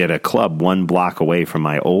was at a club 1 block away from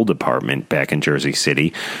my old apartment back in Jersey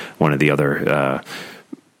City, one of the other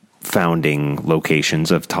founding locations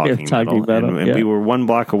of Talking Metal. And we were 1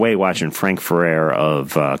 block away watching Frank Ferrer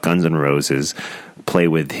of Guns N' Roses play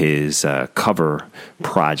with his cover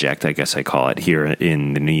project, I guess I call it, here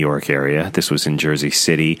in the New York area. This was in Jersey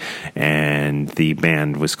City, and the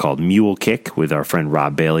band was called Mule Kick, with our friend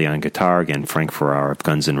Rob Bailey on guitar, again, Frank Ferrer of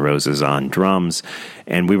Guns N' Roses on drums.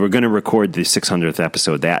 And we were going to record the 600th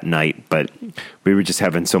episode that night, but we were just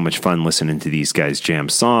having so much fun listening to these guys jam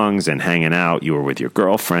songs and hanging out. You were with your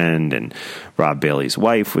girlfriend, and Rob Bailey's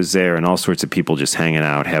wife was there, and all sorts of people just hanging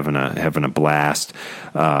out, having a blast,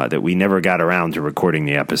 that we never got around to recording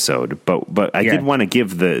the episode. But I did want to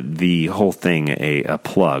give the whole thing a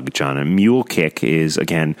plug, John. And Mule Kick is,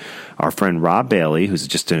 again, our friend Rob Bailey, who's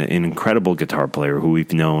just an incredible guitar player who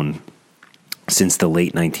we've known since the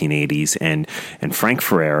late 1980s, and Frank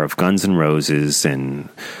Ferrer of Guns N' Roses, and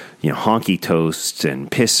Honky Toast and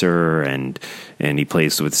Pisser, and he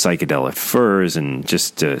plays with Psychedelic Furs, and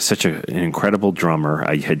just such an incredible drummer.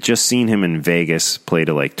 I had just seen him in Vegas play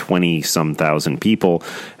to like 20-some thousand people,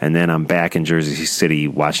 and then I'm back in Jersey City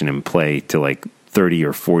watching him play to like 30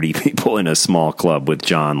 or 40 people in a small club with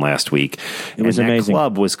John last week. It was That amazing.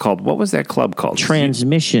 club was called, what was that club called?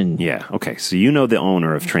 Transmission. Yeah. Okay. So the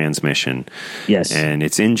owner of Transmission. Yes. And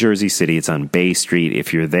it's in Jersey City. It's on Bay Street.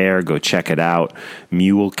 If you're there, go check it out.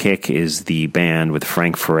 Mule Kick is the band with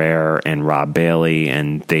Frank Ferrer and Rob Bailey,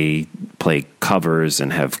 and they play covers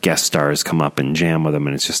and have guest stars come up and jam with them,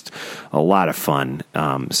 and it's just a lot of fun.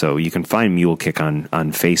 So you can find Mule Kick on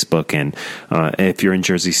Facebook, and if you're in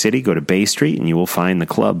Jersey City, go to Bay Street and you will find the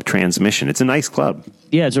club Transmission. It's a nice club.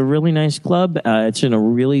 Yeah, it's a really nice club. It's in a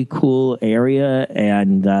really cool area,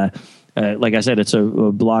 and like I said, it's a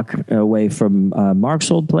block away from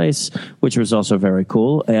Mark's old place, which was also very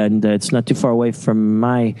cool, and it's not too far away from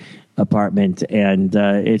my apartment, and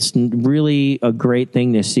it's really a great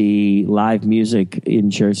thing to see live music in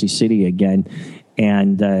Jersey City again,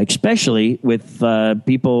 and especially with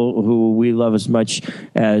people who we love as much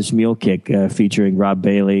as Mule Kick, featuring Rob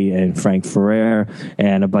Bailey and Frank Ferrer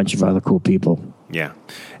and a bunch of other cool people. Yeah.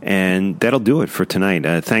 And that'll do it for tonight.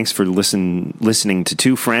 Thanks for listening to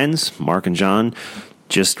two friends, Mark and John,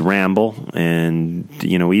 just ramble. And,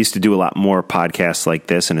 we used to do a lot more podcasts like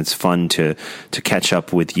this, and it's fun to catch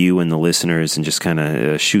up with you and the listeners and just kind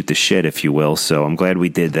of shoot the shit, if you will. So I'm glad we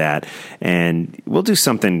did that. And we'll do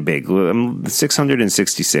something big.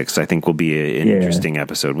 666, I think, will be an interesting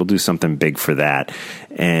episode. We'll do something big for that.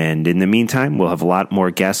 And in the meantime, we'll have a lot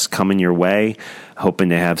more guests coming your way. Hoping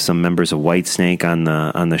to have some members of Whitesnake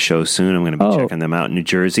on the show soon. I'm going to be checking them out in New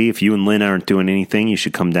Jersey. If you and Lynn aren't doing anything, you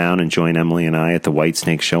should come down and join Emily and I at the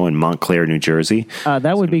Whitesnake show in Montclair, New Jersey.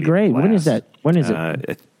 That would be great. When is that? When is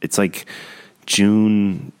it? It's like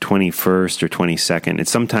June 21st or 22nd.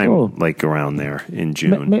 It's sometime like around there in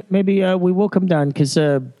June. Maybe we will come down, because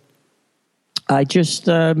I just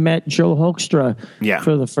met Joel Hoekstra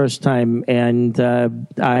for the first time, and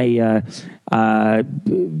I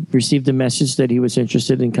received a message that he was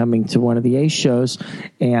interested in coming to one of the Ace shows,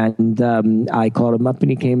 and I called him up,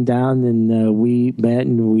 and he came down, and we met,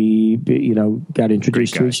 and we got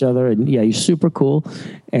introduced to each other, and he's super cool,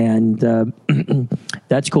 and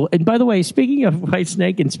that's cool. And by the way, speaking of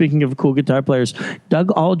Whitesnake and speaking of cool guitar players,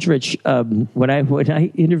 Doug Aldrich, when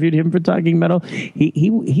I interviewed him for Talking Metal,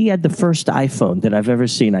 he had the first iPhone that I've ever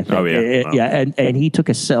seen, I think. Oh yeah, wow. And he took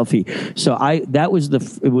a selfie. So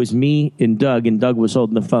it was me and Doug was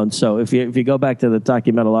holding the phone. So if you go back to the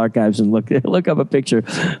Talking Metal archives and look up a picture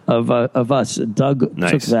of us, Doug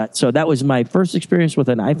took that. So that was my first experience with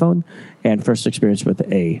an iPhone and first experience with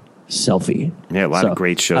a selfie. Yeah, a lot of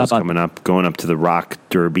great shows coming up. Going up to the Rock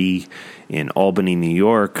Derby in Albany, New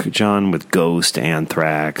York, John, with Ghost,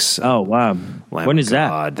 Anthrax. Oh wow! When is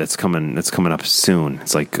that? That's coming up soon.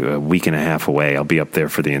 It's like a week and a half away. I'll be up there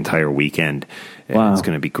for the entire weekend. Wow. It's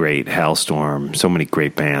going to be great. Hellstorm. So many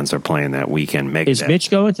great bands are playing that weekend. Megadeth. Is Mitch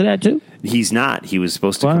going to that too? He's not. He was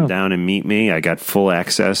supposed to come down and meet me. I got full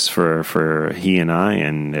access for he and I,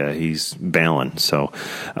 and he's bailing. So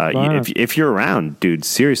if you're around, dude,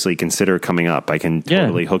 seriously consider coming up. I can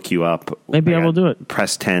totally hook you up. Maybe I will do it.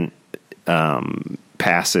 Press tent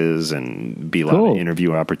passes, and be a lot of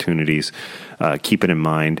interview opportunities. Keep it in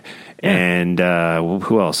mind. Yeah. And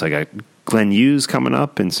who else? I got Glenn Hughes coming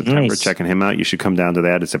up in September. Nice. Checking him out. You should come down to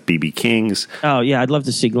that. It's at BB King's. Oh, yeah. I'd love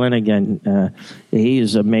to see Glenn again. He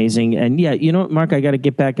is amazing. And, Mark, I got to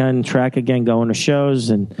get back on track again, going to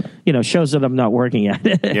shows and, shows that I'm not working at.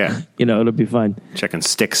 Yeah. It'll be fun. Checking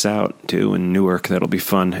Styx out, too, in Newark. That'll be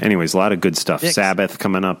fun. Anyways, a lot of good stuff. Styx. Sabbath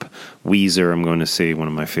coming up. Weezer, I'm going to see, one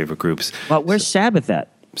of my favorite groups. Well, where's Sabbath at?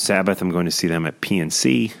 Sabbath, I'm going to see them at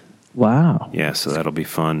PNC. Wow. Yeah, so that'll be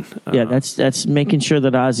fun. Yeah, that's making sure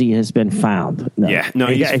that Ozzy has been found. No. Yeah, no,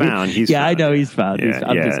 he's found. He's found. I know he's found.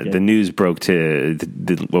 Yeah, the news broke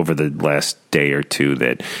over the last day or two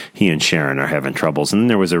that he and Sharon are having troubles. And then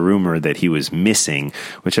there was a rumor that he was missing,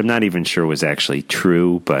 which I'm not even sure was actually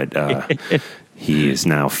true, but he is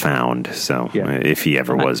now found. So if he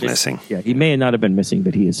ever was missing. Yeah, he may not have been missing,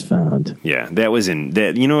 but he is found. Yeah, that was in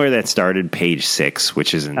that. You know where that started? Page 6,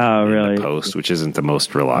 which isn't in the Post, which isn't the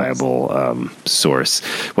most reliable source.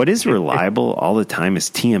 What is reliable all the time is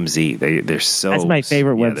TMZ. They're so. That's my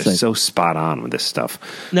favorite website. They're so spot on with this stuff.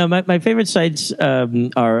 No, my favorite sites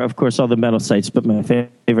are, of course, all the metal sites, but my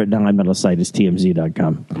favorite non-metal site is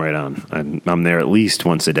TMZ.com. Right on. I'm there at least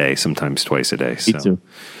once a day, sometimes twice a day. So. Me too.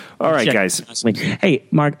 All right, guys. Hey,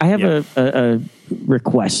 Mark, I have a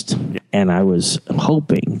request, and I was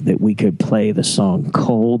hoping that we could play the song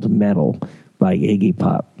Cold Metal by Iggy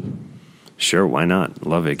Pop. Sure, why not?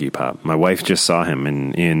 Love Iggy Pop. My wife just saw him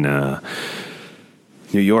in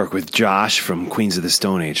New York with Josh from Queens of the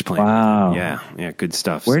Stone Age playing. Wow. Yeah, good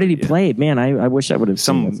stuff. Where did he Yeah. play it? Man, I wish I would have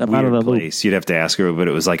Some seen it. I'm out of weird the loop. place. You'd have to ask her, but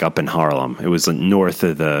it was like up in Harlem. It was north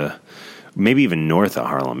of maybe even north of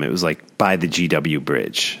Harlem. It was like by the GW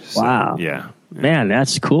Bridge. So, Wow. Yeah. Man,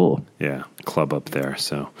 that's cool. Yeah, club up there.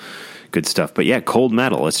 So good stuff. But yeah, Cold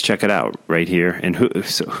Metal. Let's check it out right here. And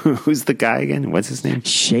who's the guy again? What's his name?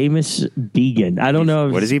 Seamus Began. I don't know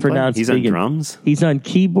if What does he it's play? pronounced He's on Began. drums? He's on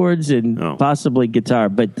keyboards and possibly guitar.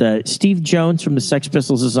 But Steve Jones from the Sex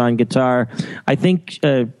Pistols is on guitar. I think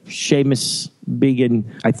Seamus Began,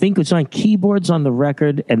 I think, was on keyboards on the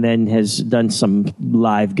record and then has done some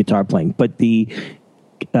live guitar playing. But the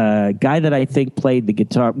guy that I think played the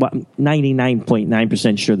guitar,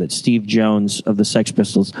 99.9% sure that Steve Jones of the Sex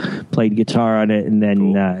Pistols played guitar on it, and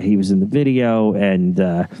then he was in the video, and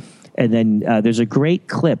then there's a great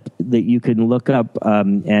clip that you can look up,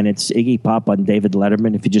 and it's Iggy Pop on David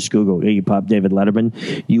Letterman. If you just Google Iggy Pop, David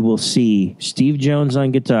Letterman, you will see Steve Jones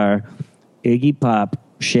on guitar, Iggy Pop,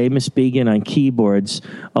 Seamus Began on keyboards,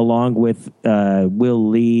 along with Will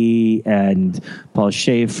Lee and Paul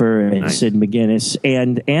Schaefer and Sid McGuinness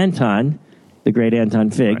and Anton, the great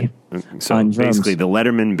Anton Fig, So on drums. basically the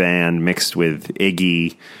Letterman band mixed with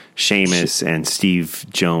Iggy, Seamus, and Steve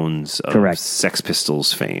Jones of Correct. Sex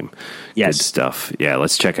Pistols fame. Yes. Good stuff. Yeah,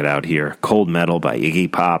 let's check it out here. Cold Metal by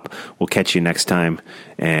Iggy Pop. We'll catch you next time.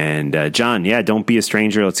 And John, don't be a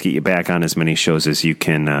stranger. Let's get you back on as many shows as you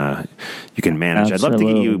can manage. Absolutely. I'd love to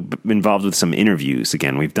get you involved with some interviews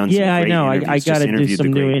again. We've done some Yeah, I great know. interviews. I Just gotta do interviewed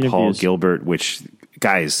some the new great Paul interviews. Gilbert, which...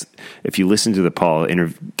 Guys, if you listen to the Paul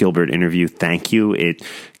Gilbert interview, thank you. It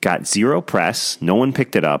got zero press. No one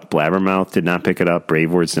picked it up. Blabbermouth did not pick it up.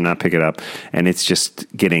 Brave Words did not pick it up. And it's just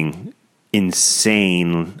getting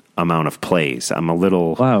insane amount of plays. I'm a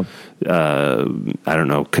little,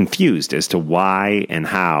 confused as to why and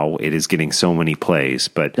how it is getting so many plays.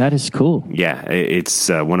 But that is cool. Yeah, it's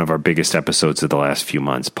one of our biggest episodes of the last few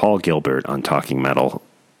months. Paul Gilbert on Talking Metal.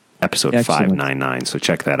 Episode Excellent. 599. So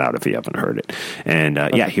check that out if you haven't heard it. And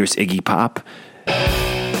here's Iggy Pop.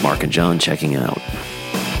 Mark and John checking out.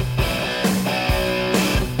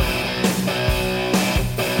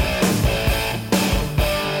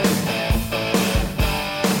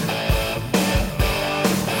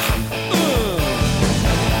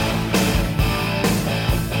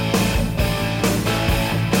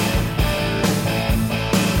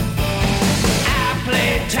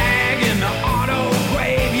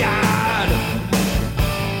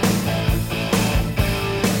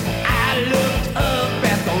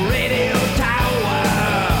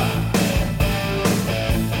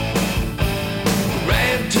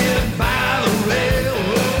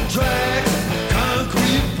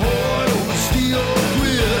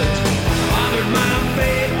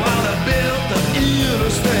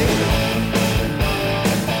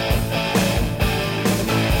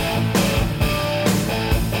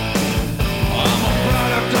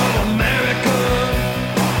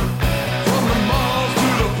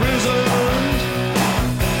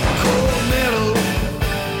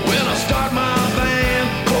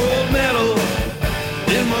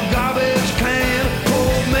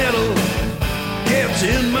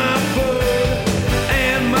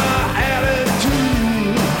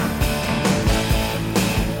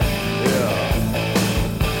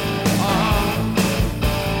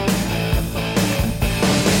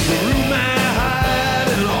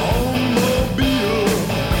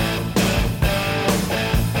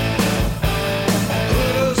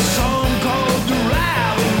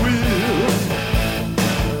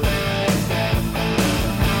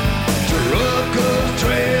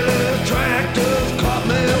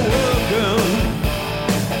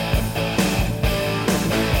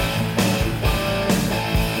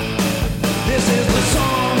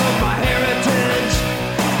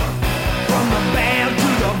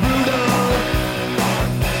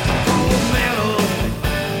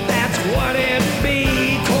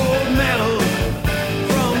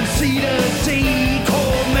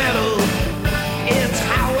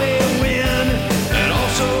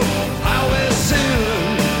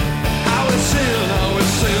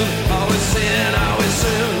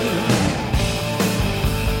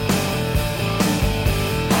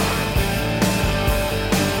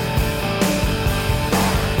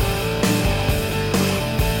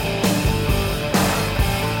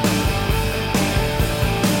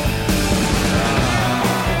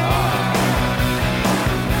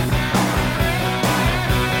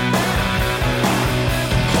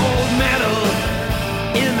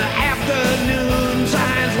 In the afternoon,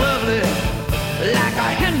 shines lovely like a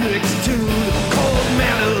Hendrix tune.